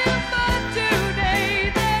 I love you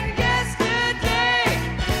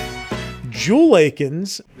Jewel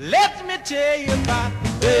Akins, Let me tell you about the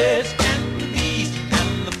birds and the bees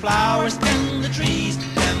and the flowers and the trees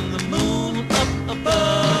and the moon up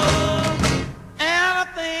above and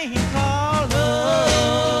a thing called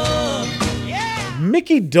love. Yeah.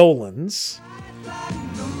 Mickey Dolenz,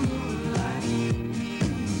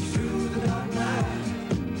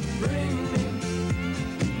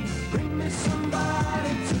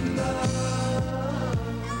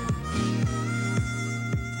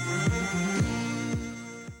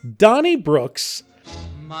 Donnie Brooks,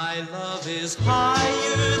 My love is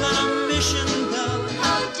higher than a mission bell.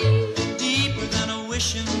 How deep? Deeper than a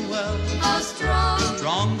wishing well. How strong?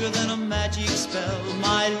 Stronger than a magic spell.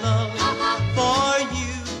 My love for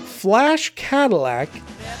you. Flash Cadillac,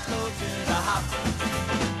 Let's go to the hop.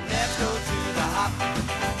 Let's go to the hop.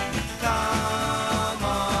 Come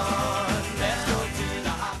on. Let's go to the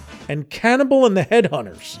hop. and Cannibal and the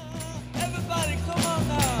Headhunters. Everybody, come on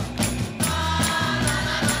now.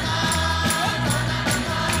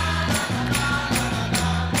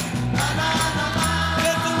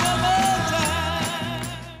 Let's do one more time.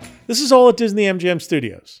 This is all at Disney MGM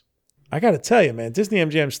Studios. I got to tell you, man, Disney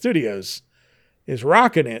MGM Studios is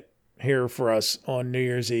rocking it here for us on New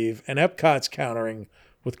Year's Eve, and Epcot's countering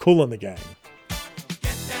with Kool and the Gang.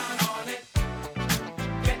 Get down on it.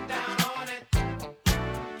 Get down on it.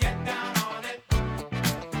 Get down on it.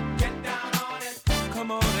 Get down on it.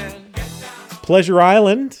 Come on and get down. Pleasure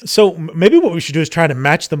Island. So maybe what we should do is try to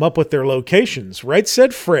match them up with their locations. Right,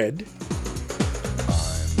 said Fred. Too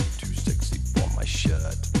sexy for my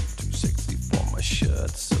shirt. Too sexy for my shirt.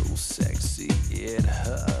 So sexy it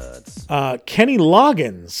hurts. Kenny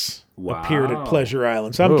Loggins appeared at Pleasure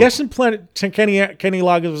Island. So I'm guessing Kenny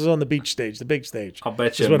Loggins was on the beach stage, the big stage. I'll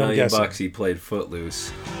bet is you what $1 I'm million guessing. bucks he played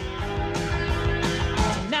Footloose.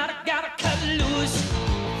 Now I gotta cut loose,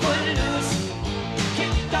 foot loose.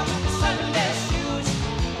 Kick off the Sunday shoes.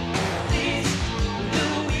 Please,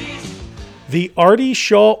 Louise. The Artie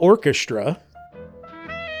Shaw Orchestra.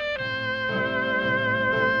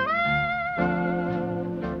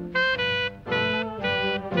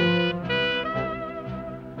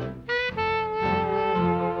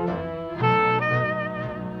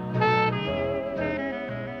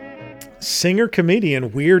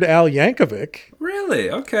 Singer-comedian Weird Al Yankovic. Really?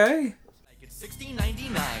 Okay. It's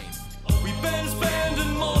 1699. We've been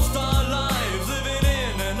spending most our lives living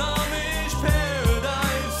in an Amish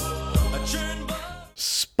paradise. A churn by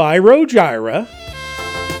Spyro Gyra.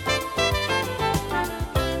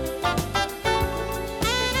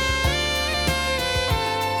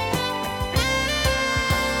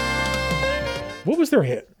 What was their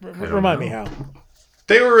hit? Remind me how.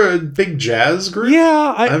 They were a big jazz group.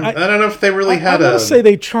 Yeah, I don't know if they really had I a. want to say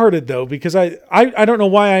they charted though, because I don't know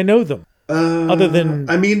why I know them. Other than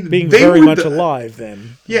being they very were much the- alive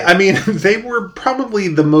then. Yeah, I mean, they were probably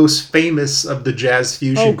the most famous of the jazz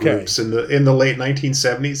fusion groups in the late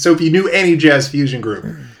 1970s. So if you knew any jazz fusion group,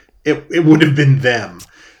 it would have been them.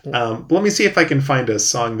 Let me see if I can find a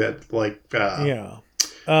song that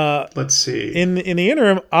let's see. In the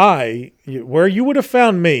interim, where you would have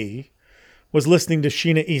found me was listening to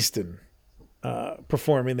Sheena Easton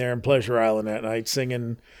performing there in Pleasure Island that night,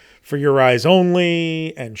 singing For Your Eyes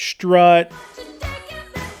Only and Strut.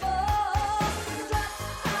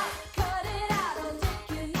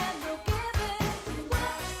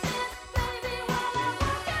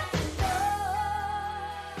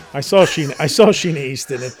 I saw Sheena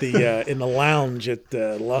Easton at the in the lounge at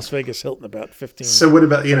Las Vegas Hilton about 15. So what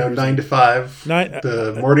about 9 to 5?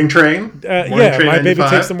 The morning train. Morning Yeah, train My 9 to Baby 5?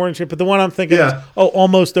 Takes the Morning Train. But the one I'm thinking is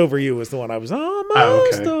Almost Over You was the one I was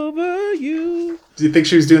almost over you. Do you think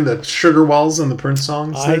she was doing the Sugar Walls and the Prince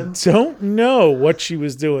songs? I then? don't know what she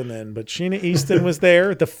was doing then, but Sheena Easton was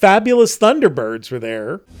there. The Fabulous Thunderbirds were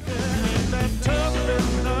there.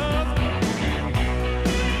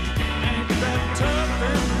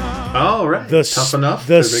 Oh, right. Tough Enough.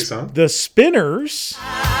 The, The big song. the Spinners.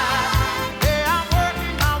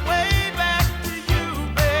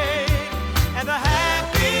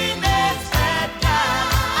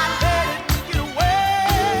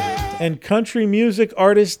 And country music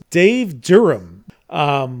artist Dave Durham.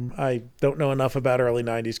 I don't know enough about early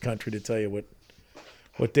 90s country to tell you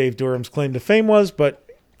what Dave Durham's claim to fame was, but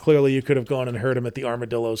clearly you could have gone and heard him at the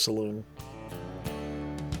Armadillo Saloon.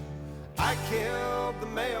 I killed the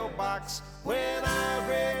mailbox when I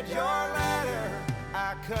read your letter.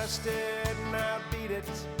 I cussed it and I beat it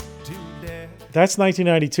to death. That's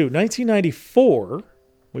 1992. 1994,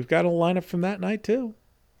 we've got a lineup from that night too.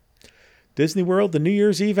 Disney World, the New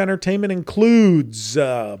Year's Eve entertainment includes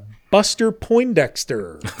Buster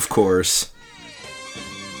Poindexter. Of course.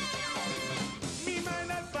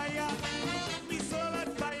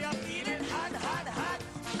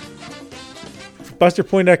 Buster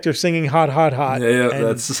Poindexter singing "Hot, Hot, Hot." Yeah, and,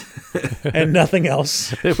 that's and nothing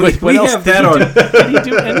else. we have that on. Did he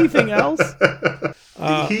do anything else?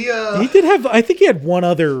 He did have. I think he had one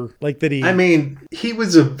other like that. I mean, he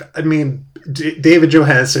was David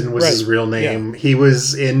Johansen was his real name. Yeah. He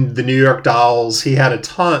was in the New York Dolls. He had a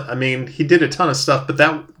ton. I mean, he did a ton of stuff, but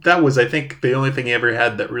that was, I think, the only thing he ever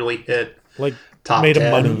had that really hit like top made 10.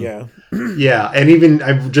 him money. Yeah, yeah. And even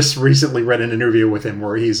I've just recently read an interview with him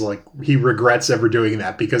where he's like he regrets ever doing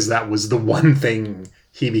that because that was the one thing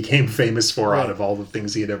he became famous for out of all the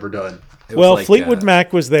things he had ever done. Well, like, Fleetwood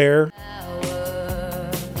Mac was there.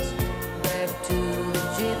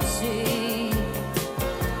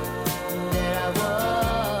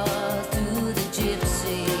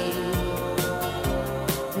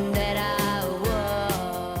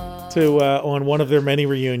 On one of their many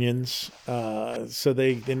reunions. So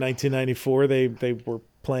they in 1994 they were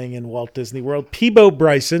playing in Walt Disney World. Peabo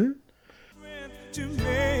Bryson. To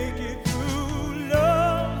make it through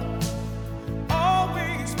love,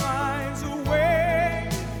 always finds a way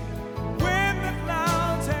when the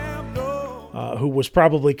clouds have no. Who was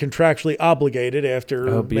probably contractually obligated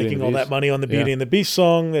after Beauty making and all the that Beast. money on the Beauty and the Beast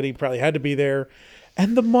song that he probably had to be there.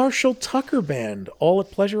 And the Marshall Tucker Band, all at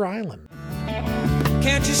Pleasure Island.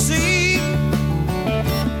 Can't you see?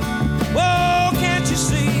 Whoa, can't you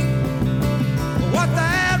see what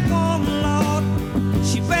that woman, Lord,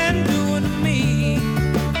 she been doing to me?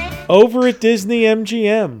 Over at Disney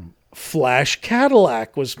MGM, Flash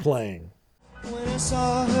Cadillac was playing. When I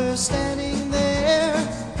saw her standing there,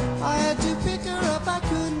 I had to pick her up, I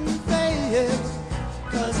couldn't fail,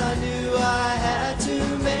 'cause I knew I had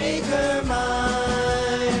to make her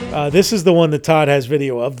mine. This is the one that Todd has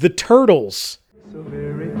video of, The Turtles. So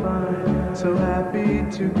very fine, so happy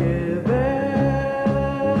together.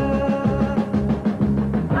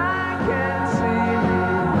 I can't see me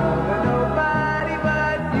loving nobody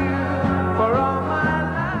but you for all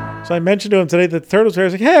my life. So I mentioned to him today that the Turtles are. I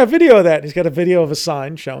was like, hey, I have a video of that. And he's got a video of a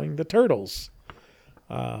sign showing the Turtles.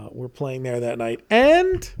 We're playing there that night.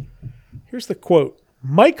 And here's the quote.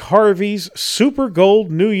 Mike Harvey's Super Gold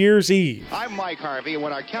New Year's Eve. I'm Mike Harvey, and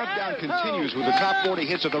when our countdown continues with the top 40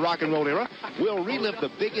 hits of the rock and roll era, we'll relive the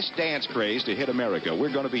biggest dance craze to hit America.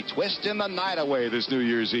 We're going to be twisting the night away this New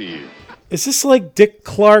Year's Eve. Is this like Dick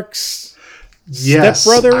Clark's Yes,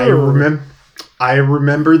 stepbrother? I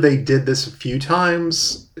remember they did this a few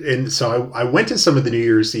times, and so I went to some of the New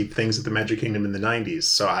Year's Eve things at the Magic Kingdom in the 90s,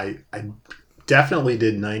 so I definitely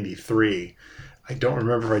did 93. I don't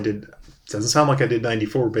remember if I did... Doesn't sound like I did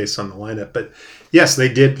 94 based on the lineup, but yes, they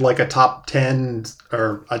did like a top 10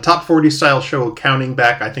 or a top 40 style show counting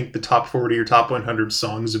back, I think, the top 40 or top 100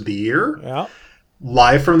 songs of the year. Yeah.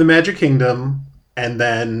 Live from the Magic Kingdom, and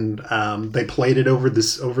then they played it over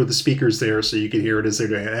the speakers there so you could hear it as they're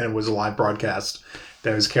doing it, and it was a live broadcast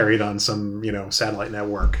that was carried on some, satellite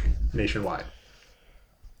network nationwide.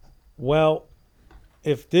 Well,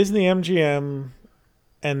 if Disney MGM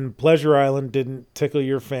and Pleasure Island didn't tickle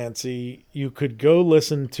your fancy, you could go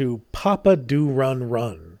listen to Papa Do Run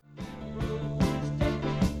Run.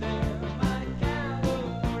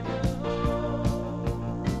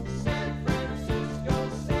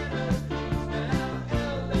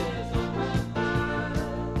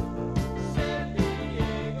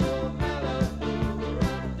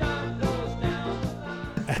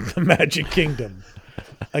 At the Magic Kingdom.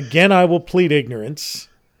 Again, I will plead ignorance.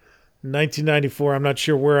 1994, I'm not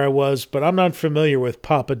sure where I was, but I'm not familiar with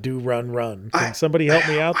Papa Do Run Run. Can somebody help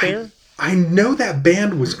me out there? I know that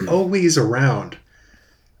band was always around.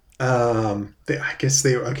 I guess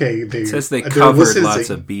they It says they covered lots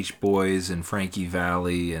of Beach Boys and Frankie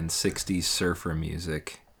Valli and 60s surfer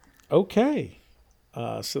music. Okay.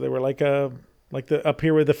 So they were like the up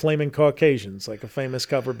here with the Flaming Caucasians, like a famous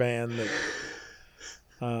cover band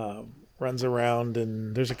that runs around,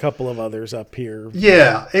 and there's a couple of others up here.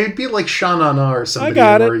 Yeah, it'd be like Sha Na Na or somebody.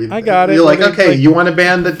 I got it. You're like, okay, you want a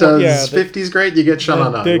band that does 50s great? You get Sha Na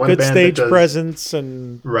Na. The good stage presence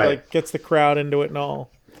and right. Gets the crowd into it and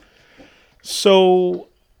all. So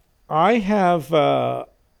I have a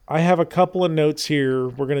couple of notes here.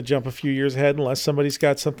 We're going to jump a few years ahead unless somebody's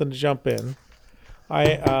got something to jump in.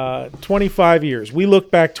 25 years. We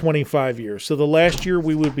look back 25 years. So the last year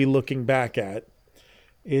we would be looking back at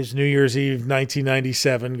is New Year's Eve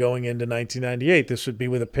 1997 going into 1998. This would be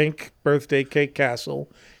with a pink birthday cake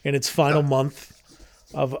castle in its final month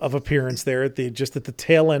of appearance there at the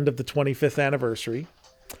tail end of the 25th anniversary.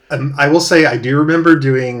 I will say I do remember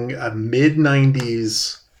doing a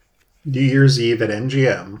mid-90s New Year's Eve at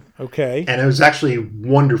MGM. Okay. And it was actually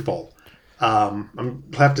wonderful. I'll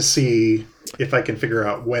have to see if I can figure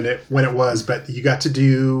out when it was, but you got to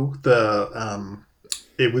do the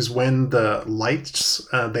It was when the lights,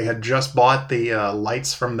 they had just bought the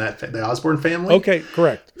lights from the Osborne family. Okay,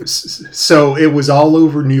 correct. So it was all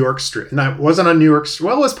over New York Street. And it wasn't on New York Street.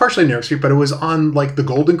 Well, it was partially New York Street, but it was on like the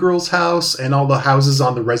Golden Girls house and all the houses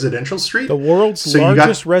on the residential street. The world's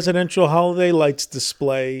largest residential holiday lights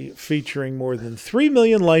display featuring more than 3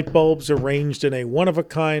 million light bulbs arranged in a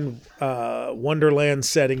one-of-a-kind Wonderland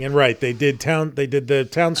setting. And right, they did the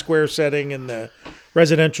town square setting and the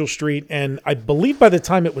residential street, and I believe by the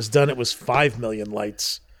time it was done, it was 5 million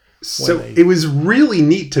lights. So it was really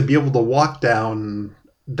neat to be able to walk down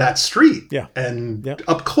that street and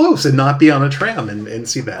up close and not be on a tram and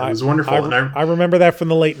see that. It was wonderful. I remember that from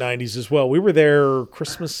the late 90s as well. We were there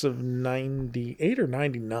Christmas of 98 or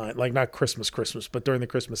 99, like not Christmas, but during the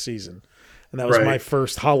Christmas season. And that was my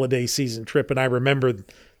first holiday season trip, and I remember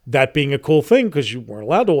that being a cool thing because you weren't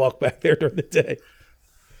allowed to walk back there during the day.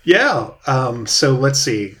 Yeah. So let's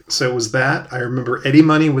see. So it was that. I remember Eddie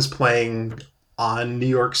Money was playing on New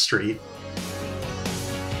York Street.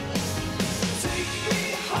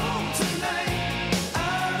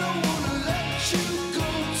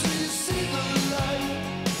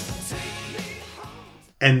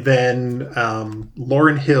 And then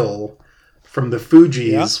Lauryn Hill from the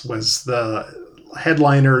Fugees was the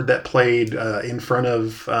headliner that played in front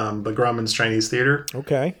of the Grauman's Chinese Theater.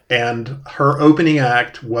 Okay. And her opening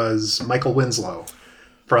act was Michael Winslow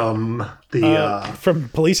from from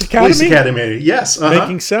Police Academy? Police Academy, yes.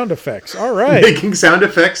 Making sound effects. All right. Making sound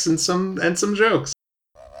effects and some jokes.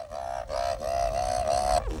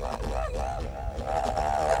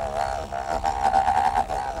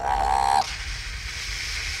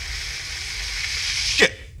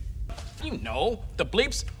 Shit. You know, the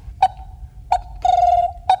bleeps.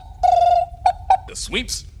 The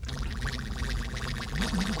sweeps.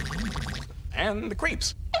 And the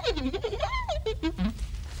creeps.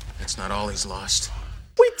 That's not all he's lost.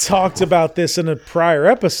 We talked about this in a prior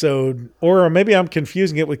episode, or maybe I'm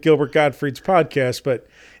confusing it with Gilbert Gottfried's podcast, but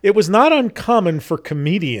it was not uncommon for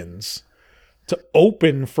comedians to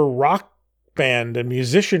open for rock band and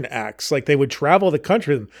musician acts. Like they would travel the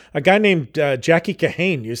country. A guy named Jackie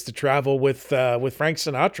Kahane used to travel with Frank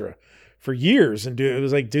Sinatra for years and do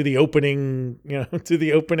the opening,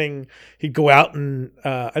 he'd go out and,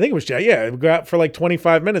 I think it was, he'd go out for like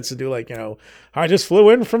 25 minutes and do like, I just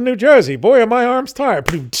flew in from New Jersey. Boy, are my arms tired.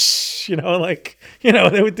 They would do like their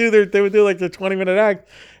 20-minute act.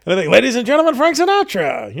 And they're like, ladies and gentlemen, Frank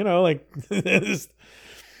Sinatra,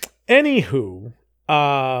 anywho,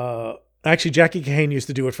 actually Jackie Kahane used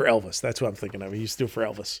to do it for Elvis. That's what I'm thinking of. He used to do it for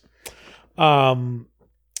Elvis.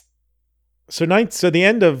 So the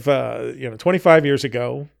end of 25 years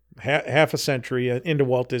ago, half a century into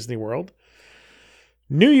Walt Disney World,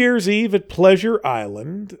 New Year's Eve at Pleasure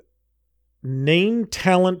Island, name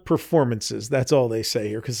talent performances. That's all they say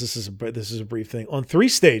here because this is a brief thing on 3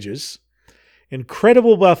 stages,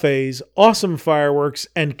 incredible buffets, awesome fireworks,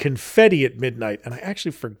 and confetti at midnight. And I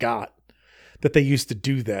actually forgot that they used to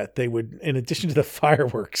do that. They would, in addition to the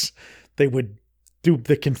fireworks, they would do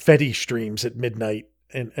the confetti streams at midnight.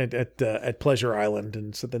 At Pleasure Island,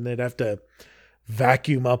 and so then they'd have to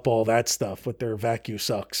vacuum up all that stuff with their vacuum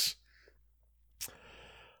sucks.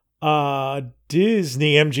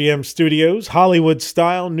 Disney MGM Studios, Hollywood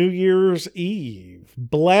style New Year's Eve,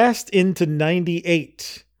 blast into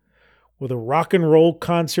 98 with a rock and roll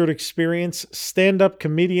concert experience, stand-up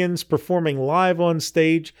comedians performing live on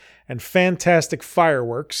stage, and fantastic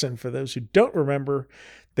fireworks. And for those who don't remember,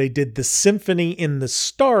 they did the Symphony in the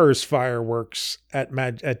Stars fireworks at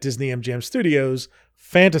Disney MGM Studios.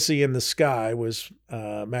 Fantasy in the Sky was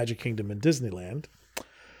Magic Kingdom and Disneyland.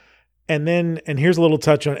 And here's a little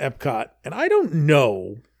touch on Epcot. And I don't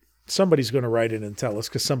know, somebody's going to write in and tell us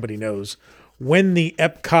because somebody knows, when the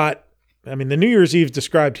Epcot, the New Year's Eve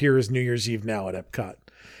described here is New Year's Eve now at Epcot.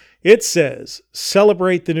 It says,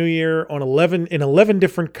 celebrate the New Year in 11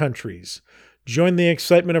 different countries. Join the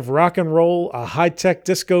excitement of rock and roll, a high-tech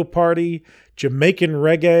disco party, Jamaican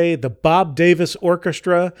reggae, the Bob Davis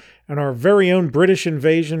Orchestra, and our very own British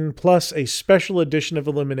Invasion, plus a special edition of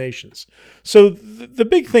Illuminations. So the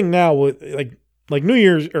big thing now, like New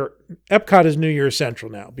Year's, or Epcot is New Year's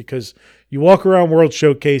Central now, because you walk around World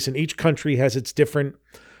Showcase and each country has its different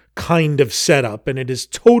kind of setup, and it is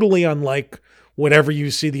totally unlike whatever you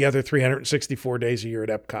see the other 364 days a year at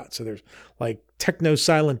Epcot. So there's like techno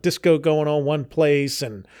silent disco going on one place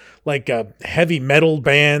and like a heavy metal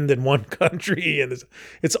band in one country. And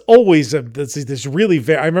it's always this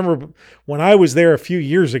really, I remember when I was there a few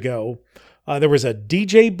years ago, there was a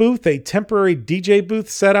DJ booth, a temporary DJ booth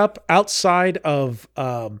set up outside of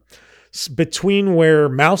between where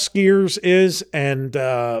Mouse Gears is and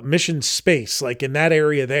Mission Space, like in that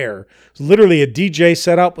area there. It's literally a DJ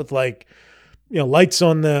set up with like, lights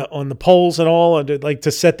on the poles and all, and like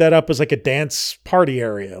to set that up as like a dance party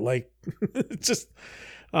area. Like it's just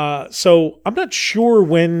so I'm not sure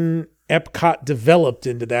when Epcot developed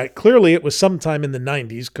into that. Clearly it was sometime in the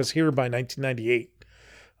 90s, because here by 1998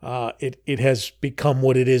 it has become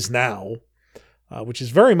what it is now, which is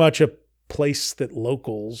very much a place that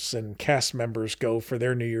locals and cast members go for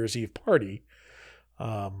their New Year's Eve party.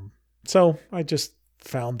 So I just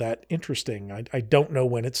found that interesting. I don't know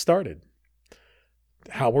when it started.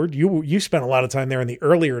 Howard, you spent a lot of time there in the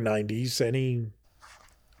earlier 90s. Any?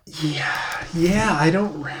 Yeah, I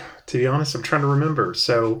don't. To be honest, I'm trying to remember.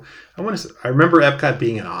 So I remember Epcot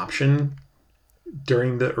being an option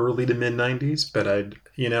during the early to mid 90s, but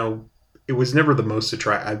it was never the most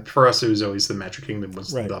attractive. For us, it was always the Magic Kingdom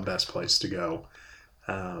was the best place to go.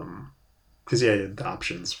 Because the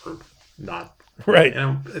options were not right.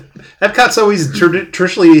 Epcot's always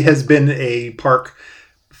traditionally has been a park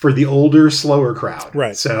for the older, slower crowd.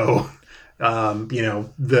 Right. So,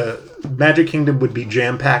 the Magic Kingdom would be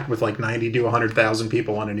jam-packed with like 90 to 100,000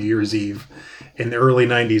 people on a New Year's Eve. In the early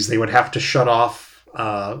 90s, they would have to shut off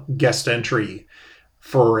guest entry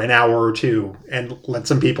for an hour or two and let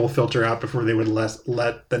some people filter out before they would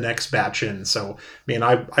let the next batch in. So,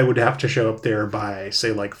 I would have to show up there by,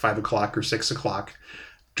 say, like 5 o'clock or 6 o'clock,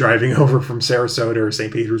 driving over from Sarasota or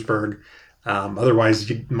St. Petersburg. Otherwise,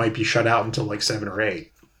 you might be shut out until like 7 or 8.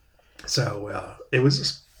 So it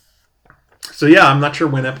was. So yeah, I'm not sure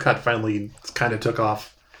when Epcot finally kind of took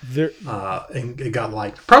off. And it got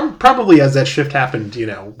liked. Probably as that shift happened,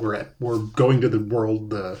 we're going to the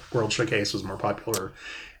World Showcase was more popular.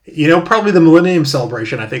 Probably the Millennium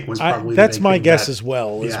Celebration, I think, was probably that's my guess as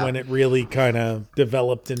well, is when it really kind of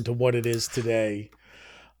developed into what it is today.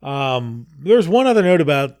 There's one other note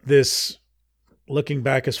about this, looking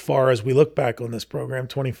back as far as we look back on this program,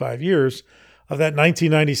 25 years of that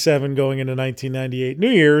 1997 going into 1998 New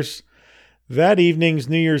Year's. That evening's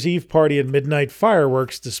New Year's Eve party and midnight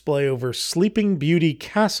fireworks display over Sleeping Beauty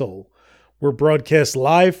Castle were broadcast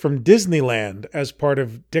live from Disneyland as part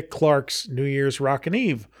of Dick Clark's New Year's Rockin'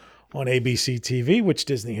 Eve on ABC TV, which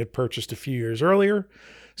Disney had purchased a few years earlier.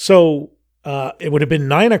 So it would have been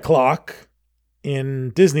 9 o'clock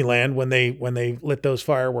in Disneyland when they lit those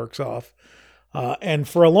fireworks off. And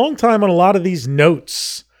for a long time on a lot of these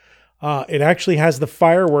notes, it actually has the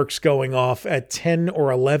fireworks going off at 10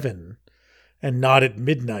 or 11. And not at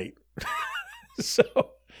midnight. So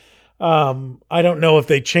I don't know if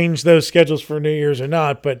they changed those schedules for New Year's or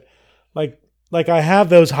not, but like I have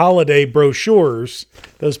those holiday brochures,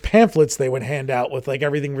 those pamphlets they would hand out with like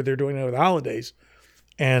everything that they're doing over the holidays.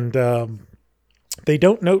 And they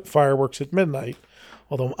don't note fireworks at midnight,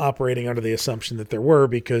 although I'm operating under the assumption that there were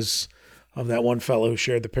because of that one fellow who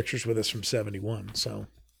shared the pictures with us from 71. So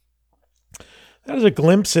that is a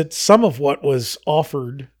glimpse at some of what was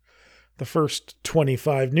offered the first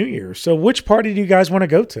 25 New Year's. So which party do you guys want to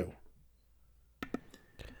go to?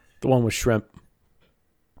 The one with shrimp.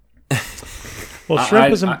 Well,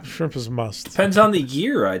 shrimp is a must. Depends on the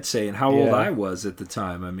year, I'd say, and how old I was at the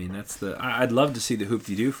time. I'd love to see the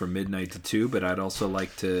Hoop-de-Doo from midnight to 2, but I'd also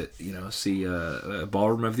like to, see a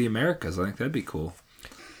Ballroom of the Americas. I think that'd be cool.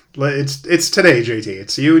 It's today, JT.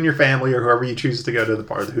 It's you and your family or whoever you choose to go to the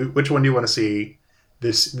party. Which one do you want to see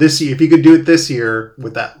this year? If you could do it this year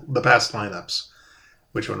with the past lineups,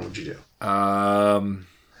 which one would you do?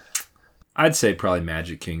 I'd say probably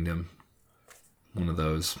Magic Kingdom. One of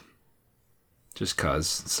those. Just cause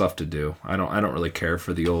stuff to do. I don't really care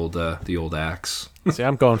for the old acts. See,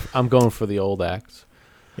 I'm going for the old acts.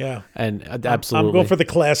 Yeah, and absolutely, I'm going for the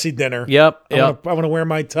classy dinner. Yep. I want to wear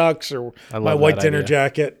my tux or my white dinner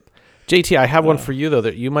jacket. JT, I have one for you though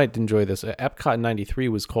that you might enjoy. This Epcot '93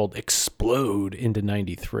 was called Explode into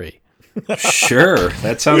 '93. Sure,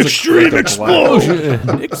 that sounds extreme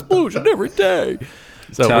explosion. Explosion every day.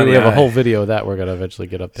 So we have a whole video of that we're going to eventually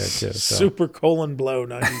get up there too. So. Super colon blow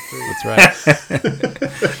 93. That's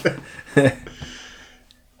right.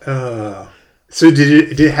 So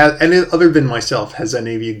did it have any other than myself? Has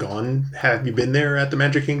any of you gone? Have you been there at the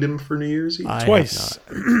Magic Kingdom for New Year's Eve? Twice.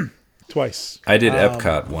 Twice. I did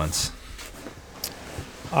Epcot once.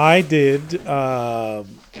 I did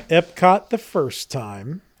Epcot the first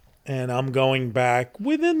time, and I'm going back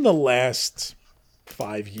within the last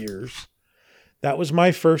 5 years. That was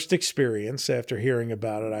my first experience after hearing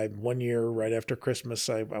about it. One year right after Christmas,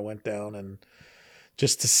 I went down and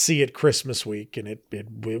just to see it Christmas week, and it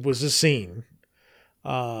was a scene.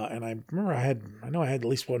 And I remember I had at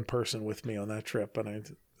least one person with me on that trip,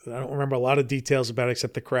 and I don't remember a lot of details about it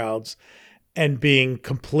except the crowds and being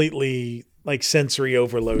completely like sensory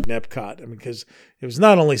overload in Epcot. I mean, because it was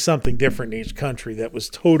not only something different in each country that was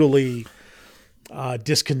totally I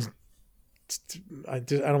don't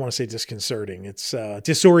want to say disconcerting. It's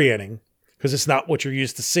disorienting because it's not what you're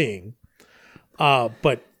used to seeing.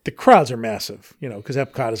 But the crowds are massive, because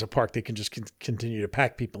Epcot is a park they can just continue to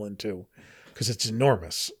pack people into because it's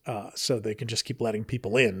enormous. So they can just keep letting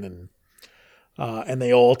people in, and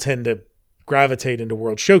they all tend to gravitate into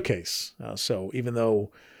World Showcase. So even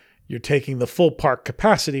though you're taking the full park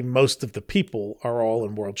capacity, most of the people are all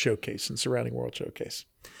in World Showcase and surrounding World Showcase.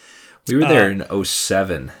 We were there in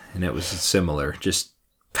 2007, and it was similar, just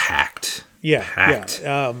packed. Yeah, packed.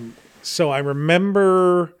 Yeah. So I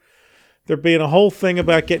remember there being a whole thing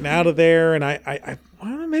about getting out of there, and I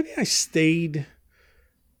don't know, maybe I stayed.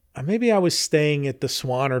 Maybe I was staying at the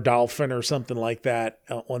Swan or Dolphin or something like that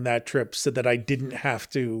on that trip, so that I didn't have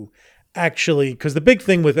to actually. Because the big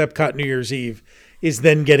thing with Epcot New Year's Eve is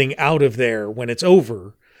then getting out of there when it's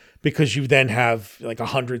over, because you then have like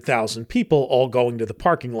 100,000 people all going to the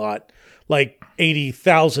parking lot. Like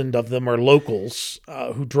 80,000 of them are locals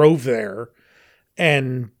who drove there,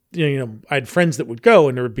 and I had friends that would go,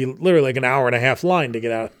 and there would be literally like an hour and a half line to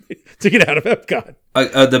get out of Epcot.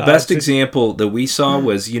 The best example that we saw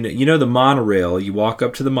was the monorail. You walk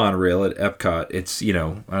up to the monorail at Epcot. It's I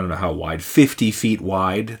don't know how wide, 50 feet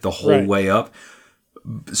wide the whole way up.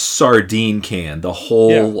 Sardine can, the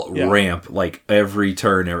whole ramp, like every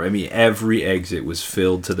turn. I mean, every exit was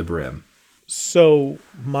filled to the brim. So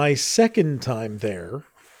my second time there,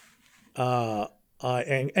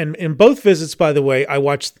 and in both visits, by the way, I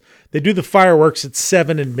watched. They do the fireworks at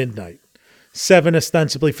 7 and midnight. 7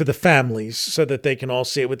 ostensibly for the families, so that they can all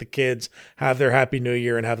see it with the kids, have their Happy New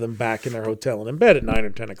Year, and have them back in their hotel and in bed at 9 or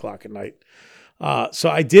 10 o'clock at night. So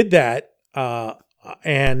I did that,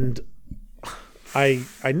 and I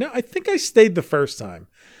think I stayed the first time.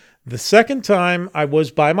 The second time I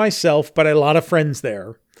was by myself, but I had a lot of friends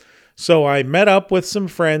there. So I met up with some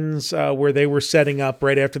friends where they were setting up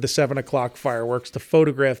right after the 7 o'clock fireworks to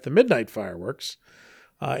photograph the midnight fireworks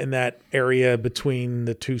in that area between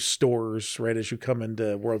the two stores right as you come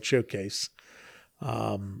into World Showcase.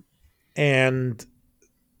 And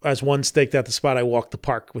as one staked out the spot, I walked the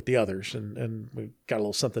park with the others, and we got a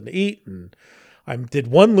little something to eat, and I did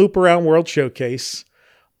one loop around World Showcase.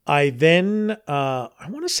 I then, I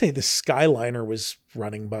want to say the Skyliner was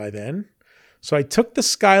running by then. So I took the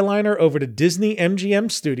Skyliner over to Disney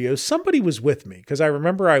MGM Studios. Somebody was with me because I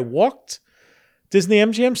remember I walked Disney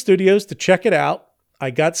MGM Studios to check it out.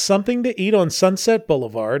 I got something to eat on Sunset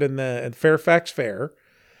Boulevard and Fairfax Fair.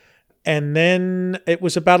 And then it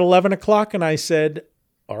was about 11 o'clock and I said,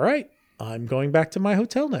 all right, I'm going back to my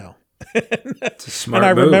hotel now. It's a smart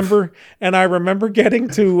move. I remember getting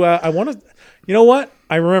to, you know what?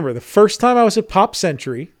 I remember the first time I was at Pop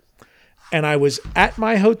Century and I was at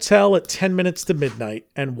my hotel at 10 minutes to midnight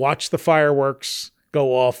and watched the fireworks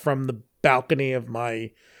go off from the balcony of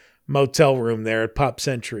my motel room there at Pop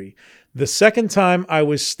Century. The second time I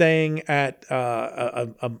was staying at a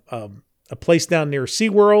place down near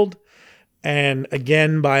SeaWorld. And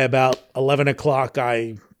again, by about 11 o'clock,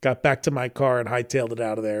 I got back to my car and hightailed it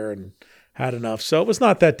out of there and had enough. So it was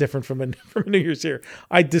not that different from a New Year's here.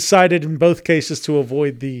 I decided in both cases to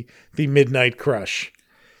avoid the midnight crush.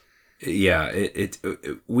 Yeah,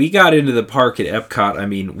 we got into the park at Epcot. I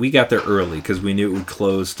mean, we got there early because we knew it would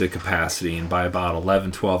close to capacity. And by about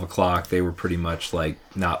 11, 12 o'clock, they were pretty much like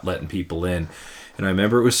not letting people in. And I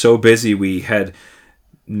remember it was so busy, we had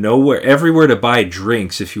everywhere to buy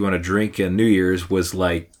drinks. If you want to drink on New Year's was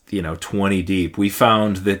like, 20 deep. We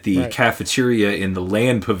found that the cafeteria in the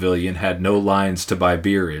Land Pavilion had no lines to buy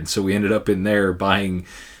beer in. So we ended up in there buying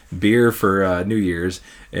beer for New Year's,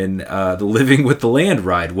 and the Living with the Land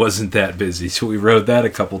ride wasn't that busy, so we rode that a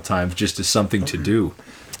couple times just as something to do.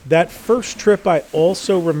 That first trip I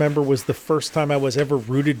also remember was the first time I was ever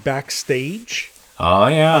routed backstage. Oh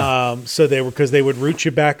yeah. So because they would route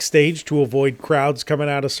you backstage to avoid crowds coming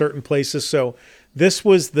out of certain places. So this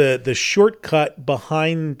was the shortcut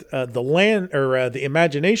behind the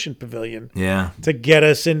Imagination Pavilion. Yeah. To get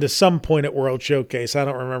us into some point at World Showcase. I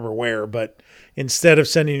don't remember where, but instead of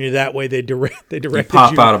sending you that way, they directed you.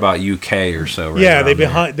 Pop out about UK or so. Right, yeah,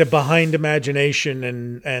 they're behind Imagination,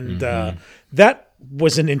 and that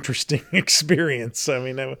was an interesting experience. I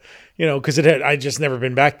mean, because I just never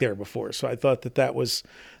been back there before, so I thought that was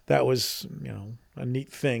a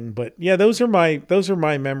neat thing. But yeah, those are my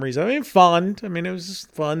memories. I mean, fond. I mean, it was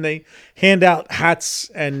just fun. They hand out hats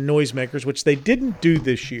and noisemakers, which they didn't do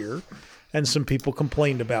this year. and some people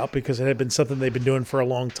complained about because it had been something they'd been doing for a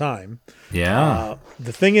long time. Yeah.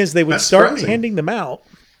 The thing is, they would That's start surprising. handing them out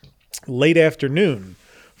late afternoon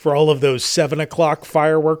for all of those 7 o'clock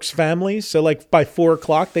fireworks families. So like by 4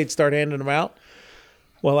 o'clock, they'd start handing them out.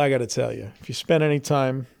 Well, I got to tell you, if you spent any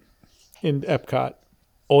time in Epcot,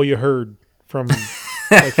 all you heard from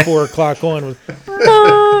like 4 o'clock on was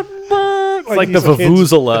It's like the these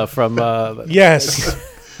kids- Vuvuzela from Yes.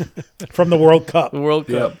 From the World Cup. the World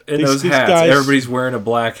Cup. Yep. And These- those these hats. guys- Everybody's wearing a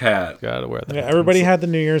black hat. Gotta wear that. Yeah, everybody had the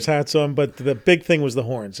New Year's hats on, but the big thing was the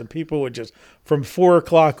horns. And people would just, from 4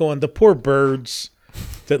 o'clock on, the poor birds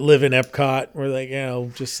that live in Epcot were like,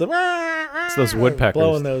 just It's those woodpeckers.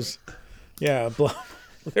 blowing those. Yeah,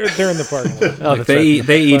 they're in the parking lot. Oh, that's They right.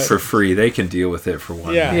 eat But- for free. They can deal with it for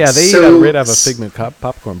one. Yeah. Yeah, they So- got rid of a Figment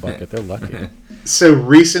popcorn bucket. They're lucky. So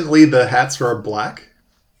recently the hats were black.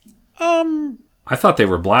 I thought they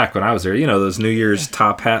were black when I was there. You know, those New Year's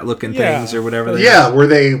top hat looking Yeah. things or whatever. They Yeah, were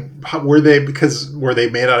they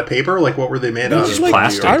made out of paper? Like what were they made out just of?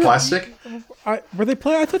 plastic. Plastic? Were they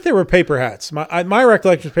I thought they were paper hats. My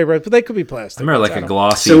recollection is paper hats, but they could be plastic. I remember like I a don't-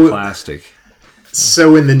 glossy So- plastic.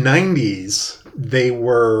 So in the 90s, they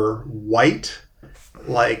were white,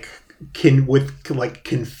 like with like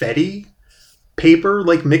confetti paper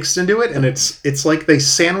like mixed into it, and it's like they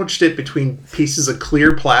sandwiched it between pieces of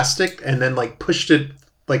clear plastic and then like pushed it,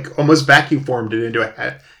 like almost vacuum formed it into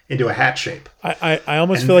a hat shape. I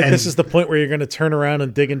almost feel like this is the point where you're going to turn around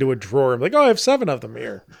and dig into a drawer. I'm like, oh, I have 7 of them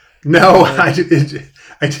here. No, I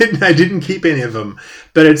didn't keep any of them,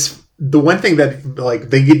 but it's the one thing that like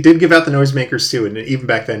they did give out the noisemakers too, and even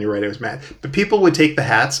back then, you're right, it was mad. But people would take the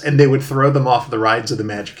hats and they would throw them off the rides of the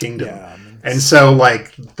Magic Kingdom, and so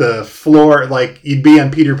like the floor, like you'd be on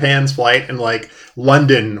Peter Pan's flight, and like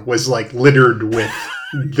London was like littered with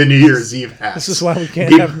the New Year's Eve hats. This is why we can't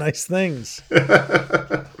People- have nice things.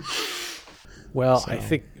 Well, I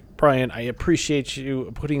think, Brian, I appreciate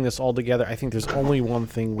you putting this all together. I think there's only one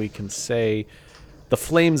thing we can say. The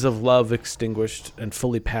flames of love extinguished and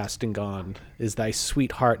fully past and gone, is thy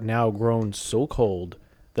sweet heart now grown so cold,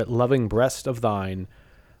 that loving breast of thine,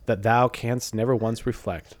 that thou canst never once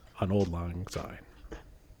reflect on old lang syne.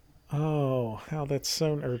 Oh, how that's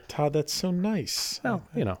so, or Todd, that's so nice. Well,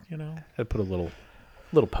 I'd put a little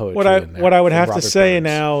poetry in there. What I would from have to Robert say Burns.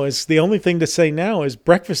 now is the only thing to say now is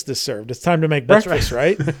breakfast is served. It's time to make That's breakfast,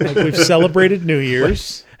 right? Like we've celebrated New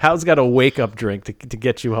Year's. Hal's got a wake-up drink to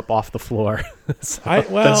get you up off the floor. So-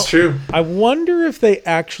 That's true. I wonder if they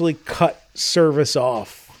actually cut service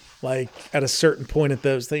off, like at a certain point at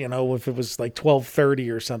those. If it was like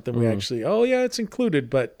 12:30 or something, we actually, it's included.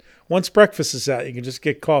 But once breakfast is out, you can just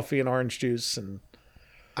get coffee and orange juice. And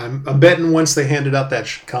I'm betting once they handed out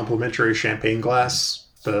that complimentary champagne glass,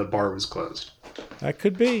 the bar was closed. that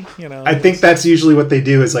could be, I think that's usually what they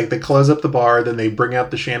do is like they close up the bar, then they bring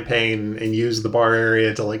out the champagne and use the bar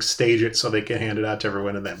area to like stage it so they can hand it out to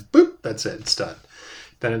everyone, and then boop, that's it, it's done.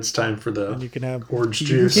 Then it's time for the you can have orange you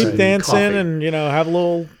juice can keep and dancing coffee. and have a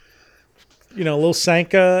little, little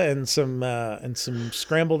Sanka and some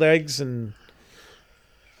scrambled eggs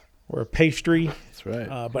or a pastry. That's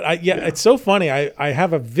right. But it's so funny. I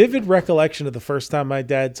have a vivid recollection of the first time my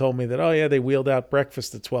dad told me that, they wheeled out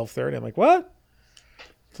breakfast at 12:30. I'm like, what?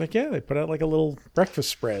 It's like, yeah, they put out like a little breakfast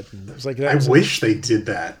spread. And it was like that. I wish they did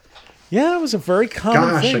that. Yeah, it was a very common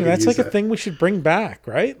Gosh, I thing. could That's use like a that. thing we should bring back,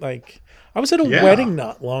 right? Like, I was at a Yeah. wedding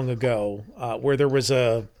not long ago where there was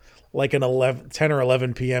an 10 or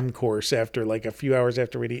 11 p.m. course after like a few hours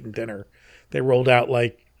after we'd eaten dinner. They rolled out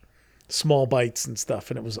like small bites and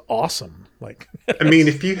stuff, and it was awesome. Like, I mean,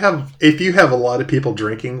 if you have a lot of people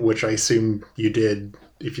drinking, which I assume you did,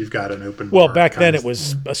 if you've got an open well, bar back kind then of- it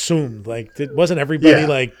was assumed. Like, it wasn't everybody. Yeah.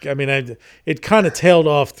 Like, I mean, it kind of tailed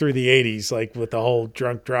off through the 80s, like with the whole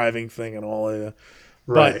drunk driving thing and all of that.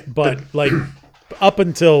 Right. But like up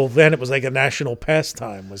until then, it was like a national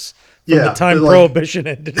pastime. Was from Yeah, the time but, like- Prohibition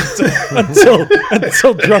ended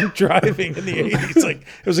until drunk driving in the 80s. Like,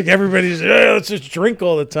 it was like everybody's, let's just drink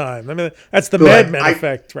all the time. I mean, that's the But, Mad Men I-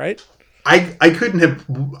 effect, right? I couldn't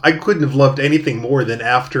have loved anything more than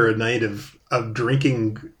after a night of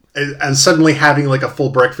drinking and suddenly having like a full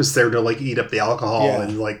breakfast there to like eat up the alcohol Yeah.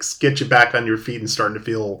 and like get you back on your feet and starting to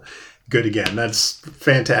feel good again. That's That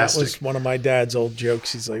fantastic. was one of my dad's old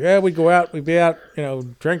jokes. He's like, we'd go out, we'd be out,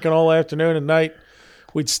 drinking all afternoon and night.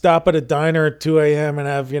 We'd stop at a diner at 2 a.m. and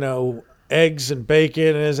have, eggs and bacon.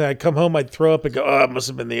 And as I come home, I'd throw up and go, it must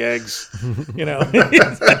have been the eggs. Not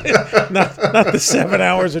the 7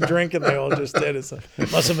 hours of drinking they all just did. It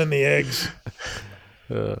must have been the eggs.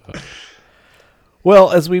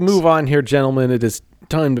 Well, as we move on here, gentlemen, it is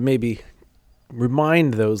time to maybe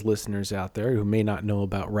remind those listeners out there who may not know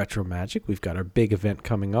about Retro Magic, we've got our big event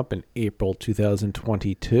coming up in April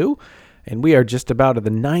 2022, and we are just about at the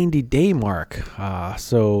 90-day mark.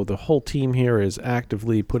 So the whole team here is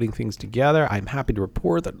actively putting things together. I'm happy to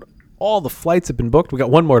report that all the flights have been booked. We got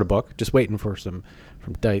one more to book, just waiting for some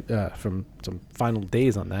final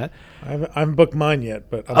days on that. I haven't booked mine yet,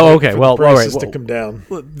 but I'm okay. waiting for Well, the all right. prices to come down.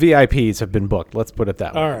 VIPs have been booked. Let's put it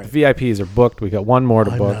that way. All right. VIPs are booked. We got one more to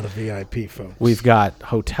book. I'm not a VIP, folks. We've got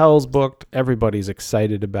hotels booked. Everybody's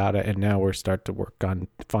excited about it, and now we're starting to work on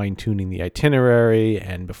fine-tuning the itinerary.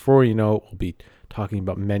 And before you know it, we'll be talking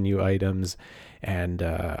about menu items and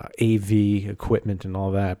AV equipment and all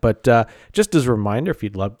that. But just as a reminder, if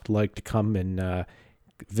you'd like to come and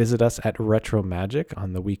visit us at Retro Magic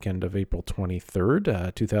on the weekend of April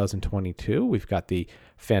 23rd, 2022. We've got the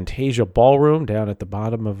Fantasia Ballroom down at the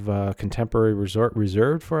bottom of Contemporary Resort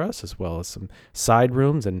reserved for us, as well as some side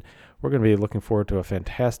rooms. And we're going to be looking forward to a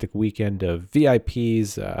fantastic weekend of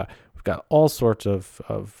VIPs. We've got all sorts of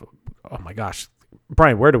oh my gosh,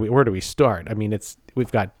 Brian, where do we start? I mean,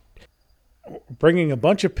 we've got bringing a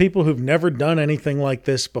bunch of people who've never done anything like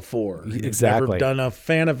this before. Exactly. Never done a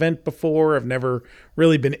fan event before. Have never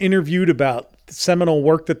really been interviewed about the seminal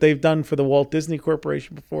work that they've done for the Walt Disney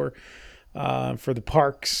Corporation before, for the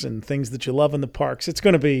parks and things that you love in the parks. It's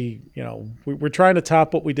going to be, we're trying to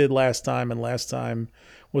top what we did last time, and last time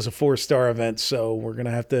was a 4-star event, so we're going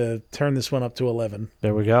to have to turn this one up to 11.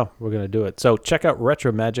 There we go. We're going to do it. So check out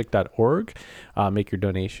retromagic.org. Make your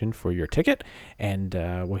donation for your ticket, and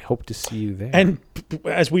we hope to see you there. And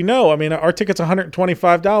as we know, I mean, our ticket's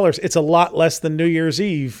 $125. It's a lot less than New Year's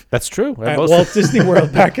Eve. That's true. At Walt Disney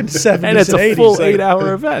World back in the 70s and 80s. And it's a full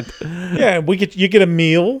 8-hour event. Yeah, you get a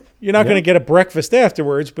meal. You're not going to get a breakfast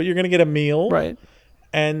afterwards, but you're going to get a meal. Right.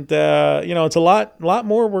 And, it's a lot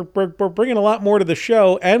more. We're bringing a lot more to the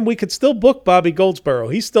show, and we could still book Bobby Goldsboro.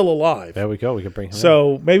 He's still alive. There we go. We could bring him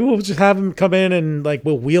So maybe we'll just have him come in and,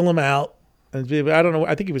 we'll wheel him out. And I don't know.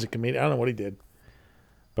 I think he was a comedian. I don't know what he did.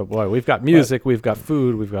 But, boy, we've got music. We've got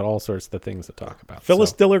food. We've got all sorts of things to talk about.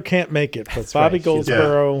 Phyllis Diller can't make it, but Bobby right.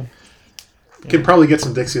 Goldsboro... Yeah. Could probably get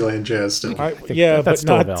some Dixieland jazz still. But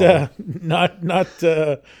not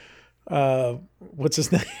what's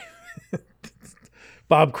his name?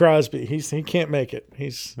 Bob Crosby. He can't make it.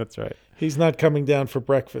 That's right. He's not coming down for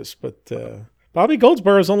breakfast. But Bobby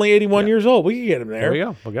Goldsboro is only 81 years old. We could get him there. There we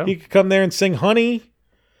go. We'll go. He could come there and sing "Honey,"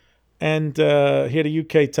 and he had a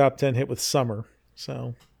UK top 10 hit with "Summer."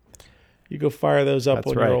 So you go fire those up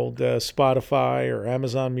on your old Spotify or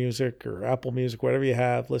Amazon Music or Apple Music, whatever you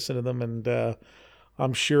have. Listen to them, and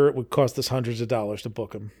I'm sure it would cost us hundreds of dollars to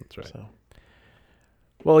book them. That's right. So.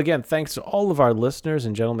 Well, again, thanks to all of our listeners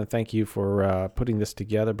and gentlemen. Thank you for putting this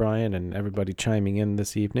together, Brian, and everybody chiming in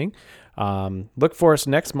this evening. Look for us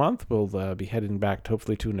next month. We'll be heading back,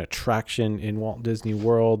 hopefully, to an attraction in Walt Disney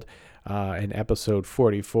World in episode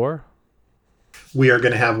 44. We are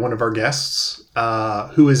going to have one of our guests,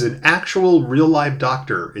 who is an actual real-life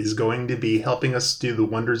doctor, is going to be helping us do the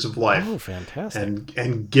wonders of life. Oh, fantastic!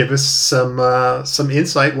 And give us some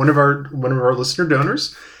insight. One of our listener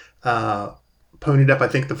donors ponied up, I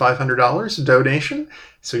think, the $500 donation.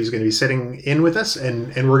 So he's going to be sitting in with us,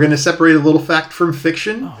 and we're going to separate a little fact from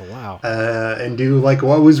fiction. Oh, wow. And do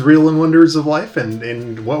what was real in Wonders of Life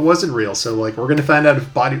and what wasn't real. So we're going to find out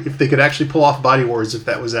if they could actually pull off Body Wars, if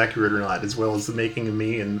that was accurate or not, as well as the Making of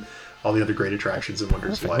Me and all the other great attractions in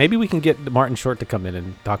Wonders of Life. Maybe we can get Martin Short to come in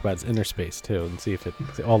and talk about his inner space too, and see if it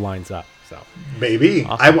all lines up. So maybe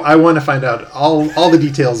awesome. I want to find out all the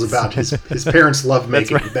details about his parents'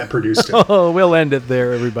 lovemaking that produced it. Oh, we'll end it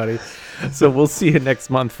there, everybody. So we'll see you next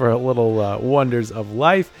month for a little Wonders of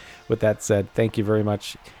Life. With that said, thank you very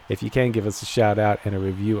much. If you can, give us a shout out and a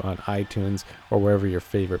review on iTunes or wherever your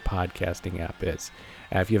favorite podcasting app is.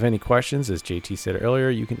 If you have any questions, as JT said earlier,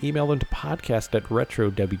 you can email them to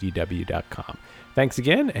podcast@retrowdw.com. Thanks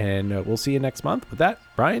again, and we'll see you next month. With that,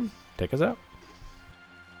 Brian, take us out.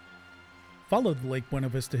 Follow the Lake Buena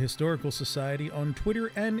Vista Historical Society on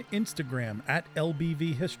Twitter and Instagram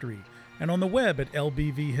 @LBVHistory and on the web at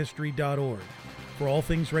lbvhistory.org. For all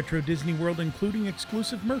things Retro Disney World, including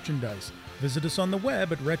exclusive merchandise, visit us on the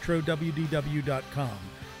web at retrowdw.com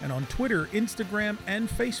and on Twitter, Instagram, and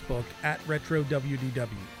Facebook @RetroWDW.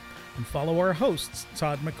 And follow our hosts,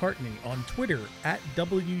 Todd McCartney, on Twitter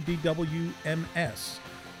 @WDWMS,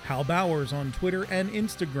 Hal Bowers on Twitter and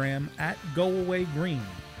Instagram @GoAwayGreen,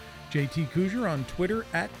 JT Cougar on Twitter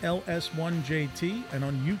 @LS1JT, and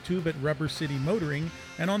on YouTube at Rubber City Motoring,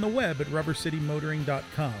 and on the web at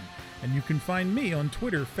rubbercitymotoring.com. And you can find me on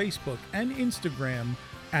Twitter, Facebook, and Instagram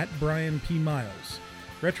 @Brian P. Miles.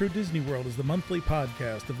 Retro Disney World is the monthly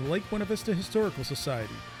podcast of the Lake Buena Vista Historical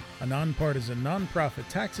Society, a nonpartisan, nonprofit,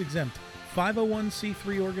 tax-exempt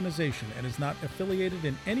 501c3 organization and is not affiliated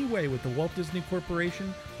in any way with the Walt Disney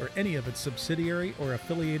Corporation or any of its subsidiary or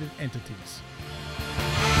affiliated entities.